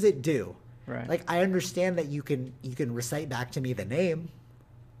 What does it do? Right. Like, I understand that you can recite back to me the name.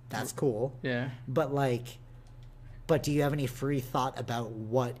 That's cool. Yeah. But do you have any free thought about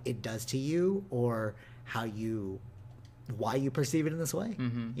what it does to you or why you perceive it in this way?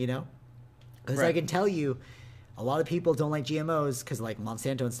 You know? Because I Right. can tell you, a lot of people don't like GMOs because like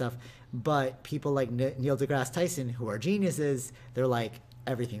Monsanto and stuff, but people like Neil deGrasse Tyson, who are geniuses, they're like,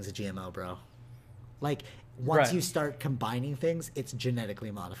 everything's a GMO, bro. Like, once Right. you start combining things, it's genetically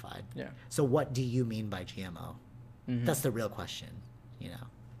modified. Yeah. So what do you mean by GMO? That's the real question, you know?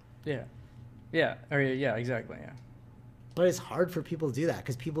 Yeah. Yeah. Or yeah. Exactly. Yeah. But it's hard for people to do that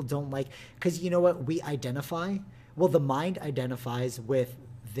because people don't like, because you know what, the mind identifies with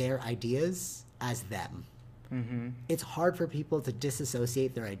their ideas as them. It's hard for people to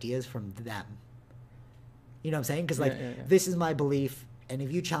disassociate their ideas from them. You know what I'm saying? Because like, Yeah. this is my belief, and if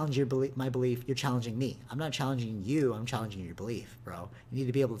you challenge my belief, you're challenging me. I'm not challenging you, I'm challenging your belief, bro. You need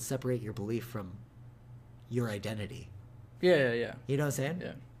to be able to separate your belief from your identity. Yeah. You know what I'm saying?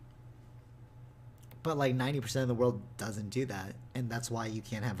 Yeah. But like 90% of the world doesn't do that, and that's why you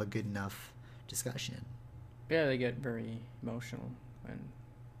can't have a good enough discussion. Yeah, they get very emotional and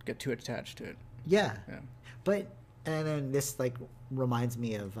get too attached to it. Yeah. Yeah. But and then this like reminds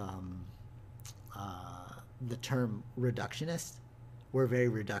me of the term reductionist. We're very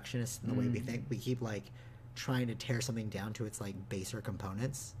reductionist in the way we think. We keep like trying to tear something down to its like baser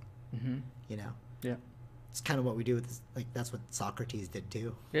components. You know? Yeah. It's kind of what we do with this, like that's what Socrates did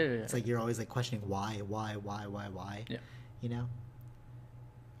too. Yeah. It's like you're always like questioning why. Yeah. You know?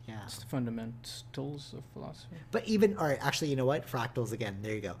 Yeah. It's the fundamentals of philosophy. But even, all right, actually, you know what? Fractals again.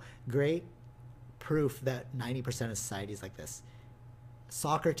 There you go. Great proof that 90% of society is like this.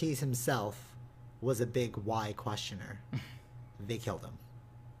 Socrates himself was a big why questioner. They killed him.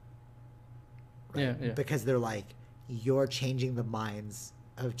 Right? Yeah. Because they're like, you're changing the minds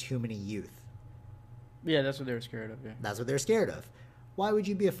of too many youth. Yeah, that's what they were scared of, yeah. That's what they're scared of. Why would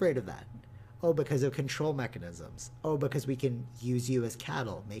you be afraid of that? Oh, because of control mechanisms. Oh, because we can use you as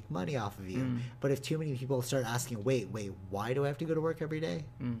cattle, make money off of you. But if too many people start asking, wait, why do I have to go to work every day?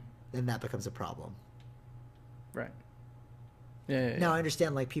 Then that becomes a problem. Right. Yeah. Now, I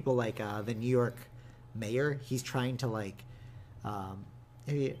understand, like, people like the New York mayor, he's trying to, like,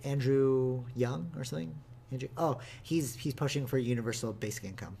 Andrew Young or something? He's pushing for universal basic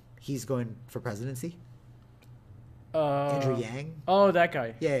income. He's going for presidency. Andrew Yang. Oh, that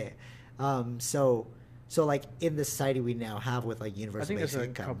guy. Yeah. So like in the society we now have with like universal I think basic there's a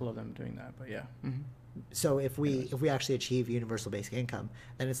income. couple of them doing that, but yeah. So if we actually achieve universal basic income,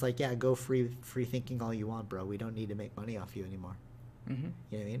 then it's like, yeah, go free thinking all you want, bro. We don't need to make money off you anymore. You know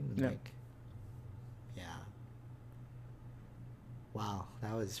what I mean? Yeah. Like, yeah. Wow,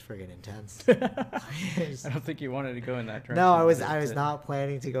 that was friggin' intense. I don't think you wanted to go in that direction. No, I was not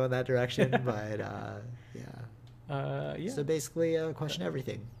planning to go in that direction, but yeah. Yeah. So basically, question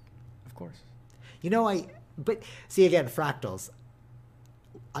everything. Of course. You know, but see again, fractals.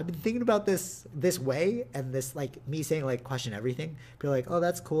 I've been thinking about this way, and this like me saying like question everything. People are like, oh,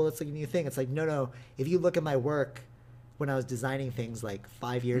 that's cool. That's like a new thing. It's like no. If you look at my work when I was designing things like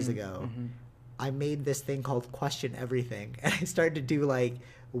 5 years ago, I made this thing called question everything, and I started to do like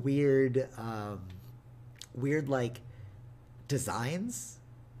weird like designs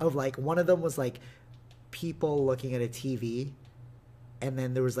of like one of them was like people looking at a TV, and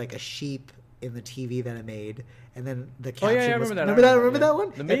then there was like a sheep in the TV that I made, and then the caption I was, remember that. Remember that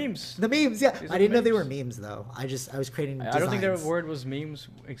one? The memes. The memes, yeah. These I didn't know they were memes. memes though. I was creating designs. I don't think the word was memes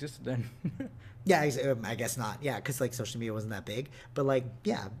existed then. Yeah, I guess not. Yeah, because like social media wasn't that big, but like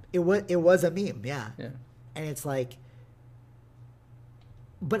yeah, it was a meme. Yeah. And it's like,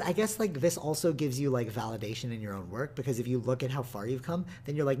 but I guess like this also gives you like validation in your own work, because if you look at how far you've come,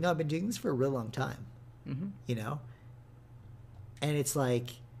 then you're like, no, I've been doing this for a real long time. You know? And it's like,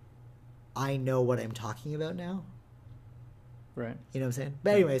 I know what I'm talking about now. Right. You know what I'm saying?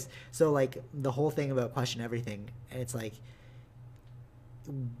 But anyways, so like the whole thing about question everything, and it's like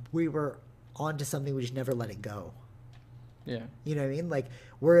we were onto something, we just never let it go. Yeah. You know what I mean? Like,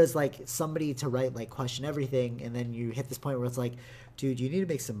 whereas like somebody to write like question everything, and then you hit this point where it's like, dude, you need to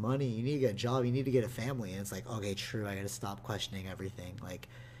make some money, you need to get a job, you need to get a family, and it's like, okay, true, I got to stop questioning everything. Like,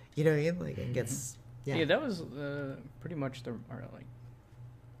 you know what I mean? Like it gets Yeah, that was pretty much the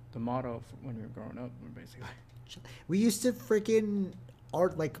motto of when we were growing up, basically. We used to freaking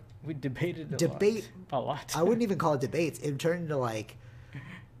art like we debated a lot. I wouldn't even call it debates. It turned into like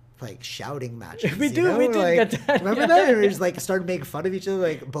shouting matches. We did like, get that. Remember that? And we just like started making fun of each other,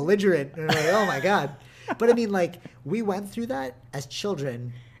 like belligerent. And we're like, oh my god. But I mean, like we went through that as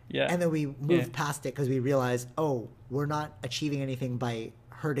children. Yeah. And then we moved past it because we realized, oh, we're not achieving anything by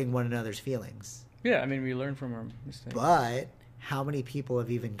hurting one another's feelings. Yeah, I mean, we learn from our mistakes. But how many people have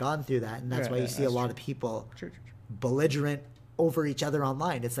even gone through that? And that's why you see a lot of people belligerent over each other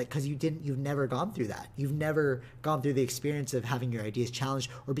online. It's like, because you've never gone through that. You've never gone through the experience of having your ideas challenged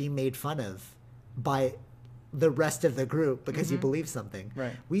or being made fun of by the rest of the group because you believe something.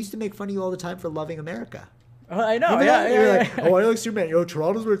 Right. We used to make fun of you all the time for loving America. Oh, I know. You're like, oh, I like Superman. Yo,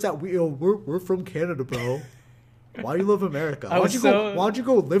 Toronto's where it's at. We're from Canada, bro. Why do you love America? Why don't you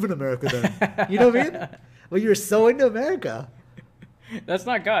go live in America then? You know what I mean? Well, you're so into America. That's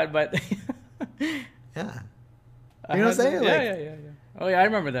not God, but yeah. You know what I'm saying? Yeah. Oh yeah, I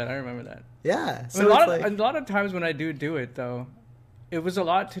remember that. Yeah. So a lot of times when I do it though, it was a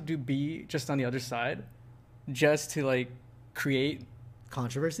lot to be just on the other side, just to like create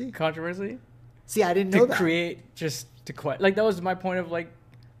controversy. See, I didn't know that. To create just to like that was my point of like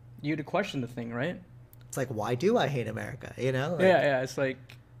you to question the thing, right? It's like, why do I hate America? You know? Like, yeah. It's like,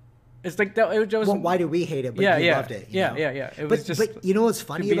 It's like that. It was, well, why do we hate it? But you loved it. You know? Yeah. It was but you know what's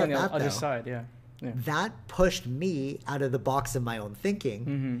funny could be about on the that other though? side, yeah. That pushed me out of the box of my own thinking,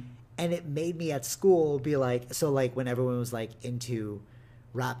 Mm-hmm. and it made me at school be like, so like when everyone was like into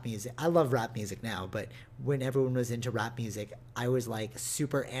rap music, I love rap music now, but when everyone was into rap music, I was like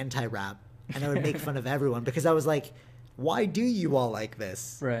super anti-rap, and I would make fun of everyone because I was like, why do you all like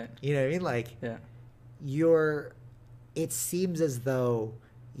this? Right. You know what I mean? Like, yeah. it seems as though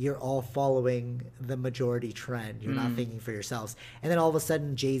you're all following the majority trend. You're not thinking for yourselves. And then all of a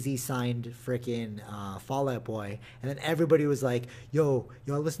sudden, Jay-Z signed freaking Fall Out Boy. And then everybody was like, yo,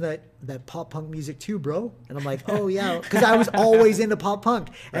 I listen to that pop punk music too, bro. And I'm like, oh, yeah. Because I was always into pop punk.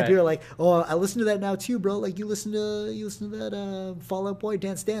 And people are like, oh, I listen to that now too, bro. Like, you listen to that Fall Out Boy,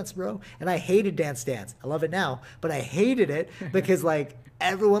 Dance Dance, bro. And I hated Dance Dance. I love it now. But I hated it because, like,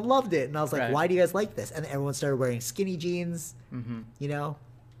 everyone loved it. And I was like, why do you guys like this? And everyone started wearing skinny jeans, you know?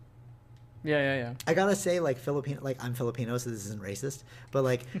 Yeah. I gotta say, like, I'm Filipino, so this isn't racist, but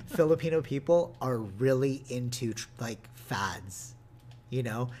like Filipino people are really into like fads, you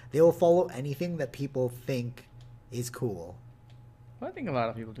know? They will follow anything that people think is cool. Well, I think a lot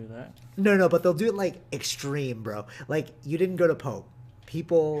of people do that. No, but they'll do it like extreme, bro. Like, you didn't go to Pope.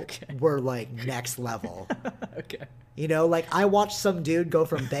 People were like next level. Okay. You know, like I watched some dude go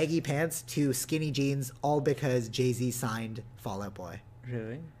from baggy pants to skinny jeans all because Jay-Z signed Fall Out Boy.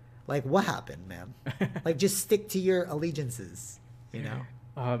 Really? Like, what happened, man? Like, just stick to your allegiances, you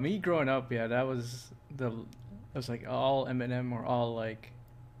know? Me growing up, that was like all Eminem or all like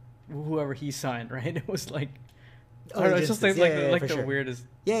whoever he signed, right? It was like, I don't know, it's just like the weirdest.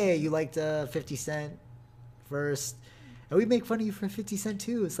 Yeah, you liked 50 Cent first. And we make fun of you for 50 Cent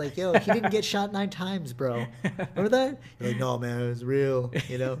too. It's like, yo, he didn't get shot 9 times, bro. Remember that? You're like, no, man, it was real,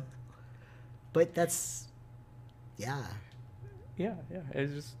 you know? But that's, Yeah, it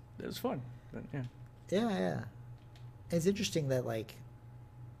was fun. But yeah. It's interesting that, like,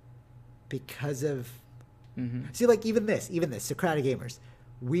 because of see, like, even this Socratic gamers,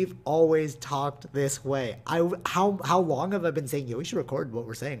 we've always talked this way. How long have I been saying, yo, we should record what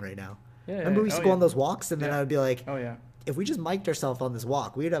we're saying right now? Remember we used to go on those walks, and then I would be like, oh yeah, if we just mic'd ourselves on this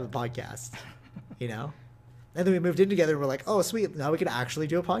walk, we would have a podcast. You know? And then we moved in together and we're like, oh sweet, now we can actually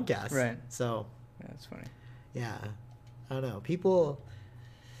do a podcast. Right. So that's funny. Yeah. I don't know. People,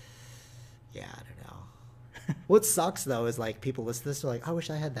 yeah, I don't know. What sucks though is like people listen to this, they're like, I wish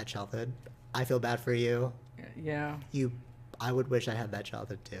I had that childhood. I feel bad for you. Yeah. I would wish I had that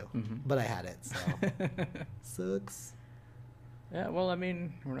childhood too, but I had it, so sucks. Yeah, well, I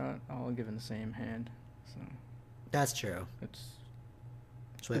mean, we're not all given the same hand, so. That's true. It's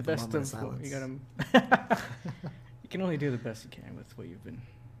the best of what you gotta. You can only do the best you can with what you've been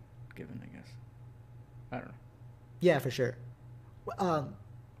given, I guess. I don't know. Yeah, for sure.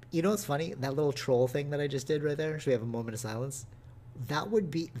 You know what's funny? That little troll thing that I just did right there. Should we have a moment of silence? That would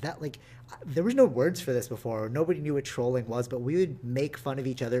be that, like, there was no words for this before. Nobody knew what trolling was, but we would make fun of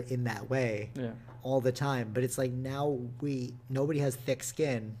each other in that way all the time. But it's like now nobody has thick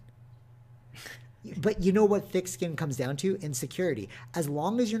skin. But you know what thick skin comes down to? Insecurity. As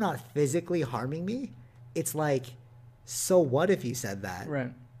long as you're not physically harming me, it's like, so what if you said that?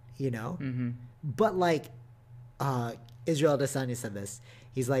 Right. You know? But like, Israel Adesanya said this.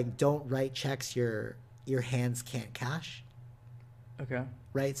 He's like, don't write checks your hands can't cash. Okay.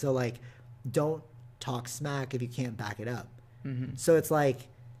 Right? So like, don't talk smack if you can't back it up. So it's like,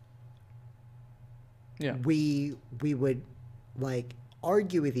 we would like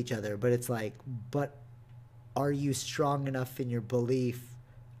argue with each other, but it's like, but are you strong enough in your belief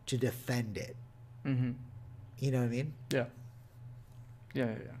to defend it? You know what I mean?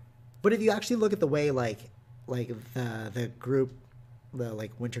 Yeah. But if you actually look at the way like the group, the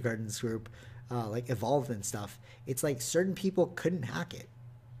like Winter Gardens group, like evolved and stuff, it's like certain people couldn't hack it.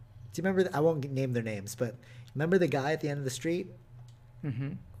 Do you remember? I won't name their names, but remember the guy at the end of the street?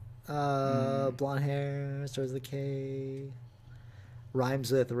 Blonde hair, starts with a K,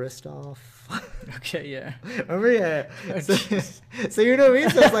 rhymes with wrist off. Okay, yeah. Remember? Yeah. So you know what I mean?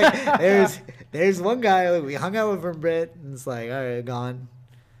 So it's like there's one guy, like, we hung out with from Brit, and it's like, all right, gone.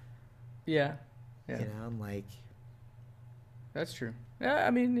 Yeah. You know, I'm like, that's true. Yeah,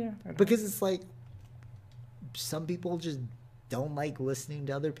 I mean, yeah. Because it's like some people just don't like listening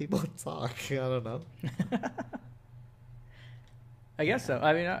to other people talk. I don't know. I guess so.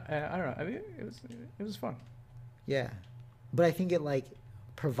 I mean, I don't know. I mean, it was fun. Yeah, but I think it like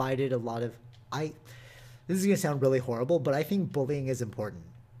provided a lot of this is gonna sound really horrible, but I think bullying is important.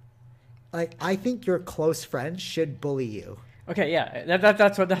 Like, I think your close friends should bully you. Okay, yeah,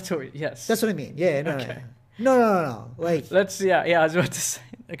 that's what yes. That's what I mean. Yeah, no, okay. No. Like, let's I was about to say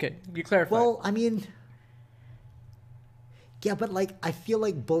Okay, you clarify. Well, I mean, yeah, but like I feel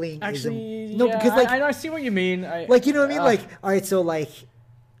like bullying actually, is no, yeah, because like I see what you mean. like you know what I mean. Like, all right, so like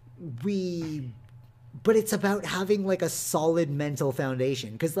but it's about having like a solid mental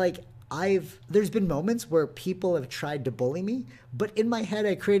foundation. Because like there's been moments where people have tried to bully me, but in my head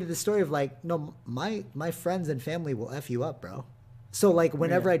I created the story of like, no, my friends and family will F you up, bro. So like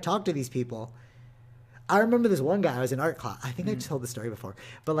whenever I talk to these people, I remember this one guy, I was in art class. I think I told the story before,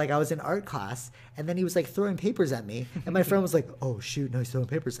 but like I was in art class and then he was like throwing papers at me and my friend was like, oh shoot, no, he's throwing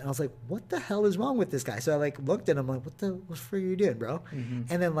papers. And I was like, what the hell is wrong with this guy? So I like looked at him like, what the frick are you doing, bro?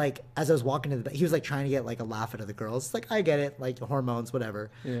 And then like, as I was walking to the, he was like trying to get like a laugh out of the girls. It's like, I get it, like hormones, whatever.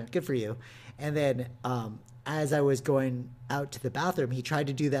 Yeah. Good for you. And then as I was going out to the bathroom, he tried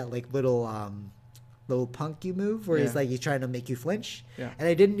to do that like little punk you move where he's trying to make you flinch. And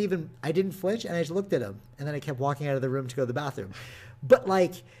I didn't flinch and I just looked at him and then I kept walking out of the room to go to the bathroom. But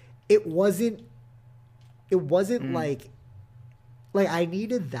like it wasn't like I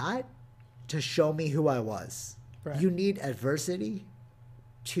needed that to show me who I was. Right. You need adversity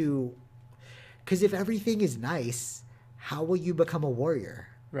because if everything is nice, how will you become a warrior?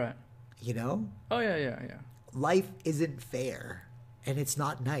 Right. You know? Oh yeah. Life isn't fair and it's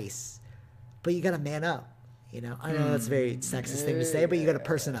not nice. But you got to man up, you know? I know that's a very sexist thing to say, but you got to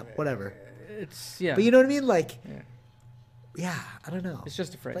person up, whatever. But you know what I mean? Like, yeah, I don't know. It's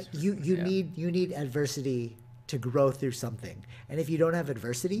just a phrase. Like you need adversity to grow through something. And if you don't have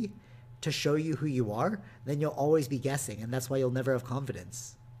adversity to show you who you are, then you'll always be guessing. And that's why you'll never have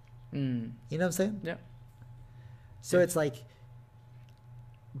confidence. You know what I'm saying? Yeah. So it's like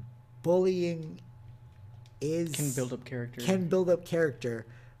bullying can build up character.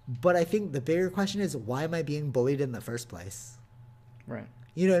 But I think the bigger question is, why am I being bullied in the first place? Right.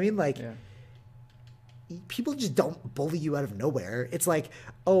 You know what I mean? Like, people just don't bully you out of nowhere. It's like,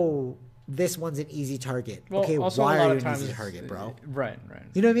 oh, this one's an easy target. Well, okay, why are you an easy target, bro? Right.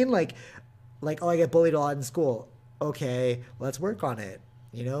 You know what I mean? Like, oh, I get bullied a lot in school. Okay, let's work on it.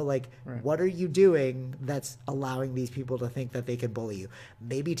 You know, like, what are you doing that's allowing these people to think that they can bully you?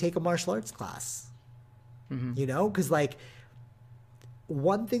 Maybe take a martial arts class. You know? Because, like,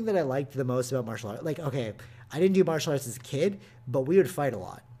 one thing that I liked the most about martial arts, like, okay, I didn't do martial arts as a kid, but we would fight a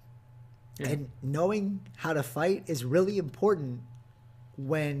lot. Yeah. And knowing how to fight is really important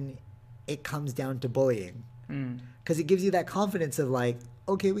when it comes down to bullying. Because it gives you that confidence of like,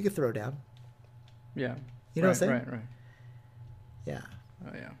 okay, we can throw down. Yeah. You know what I'm saying? Right. Yeah.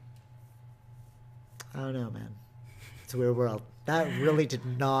 Oh, yeah. I don't know, man. It's a weird world. That really did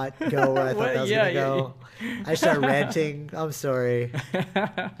not go where I thought that was going to go. I started ranting. I'm sorry.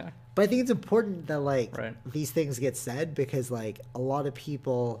 But I think it's important that, like, these things get said because, like, a lot of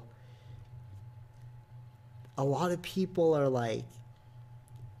people are, like,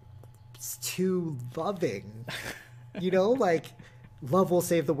 too loving. You know? Like, love will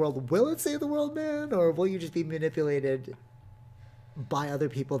save the world. Will it save the world, man? Or will you just be manipulated by other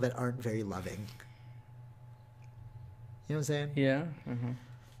people that aren't very loving? You know what I'm saying? Yeah.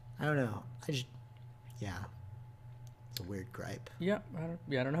 I don't know. It's a weird gripe. Yeah. I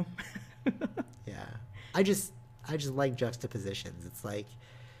don't know. Yeah. I just like juxtapositions. It's like,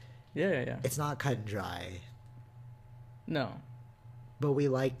 yeah. It's not cut and dry. No. But we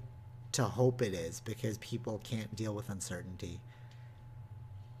like to hope it is because people can't deal with uncertainty.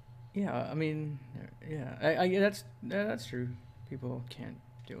 Yeah. I mean, yeah. That's true. People can't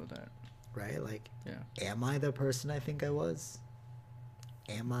deal with that. Right? Like, am I the person I think I was?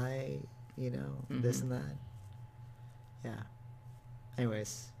 Am I, this and that? Yeah.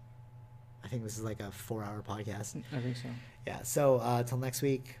 Anyways, I think this is like a 4-hour podcast. I think so. Yeah. So, till next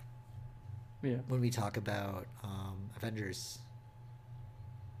week. Yeah. When we talk about Avengers.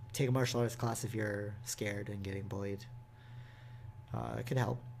 Take a martial arts class if you're scared and getting bullied. It could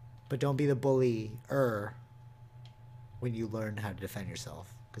help. But don't be the bullier when you learn how to defend yourself.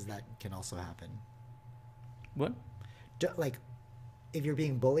 Because that can also happen. What? Like, if you're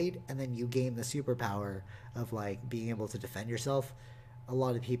being bullied and then you gain the superpower of, like, being able to defend yourself, a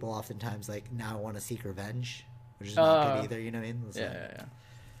lot of people oftentimes, like, now want to seek revenge, which is not good either, you know what I mean?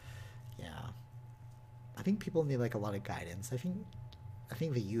 Yeah. I think people need, like, a lot of guidance. I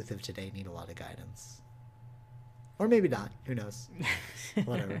think the youth of today need a lot of guidance. Or maybe not. Who knows?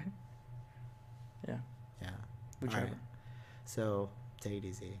 Whatever. Yeah. Whichever. Right. So... take it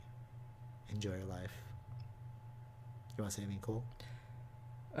easy. Enjoy your life. You want to say anything cool?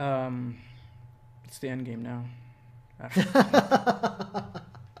 It's the end game now.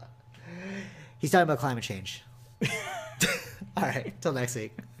 He's talking about climate change. All right. Till next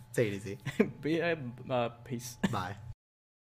week. Take it easy. Peace. Bye.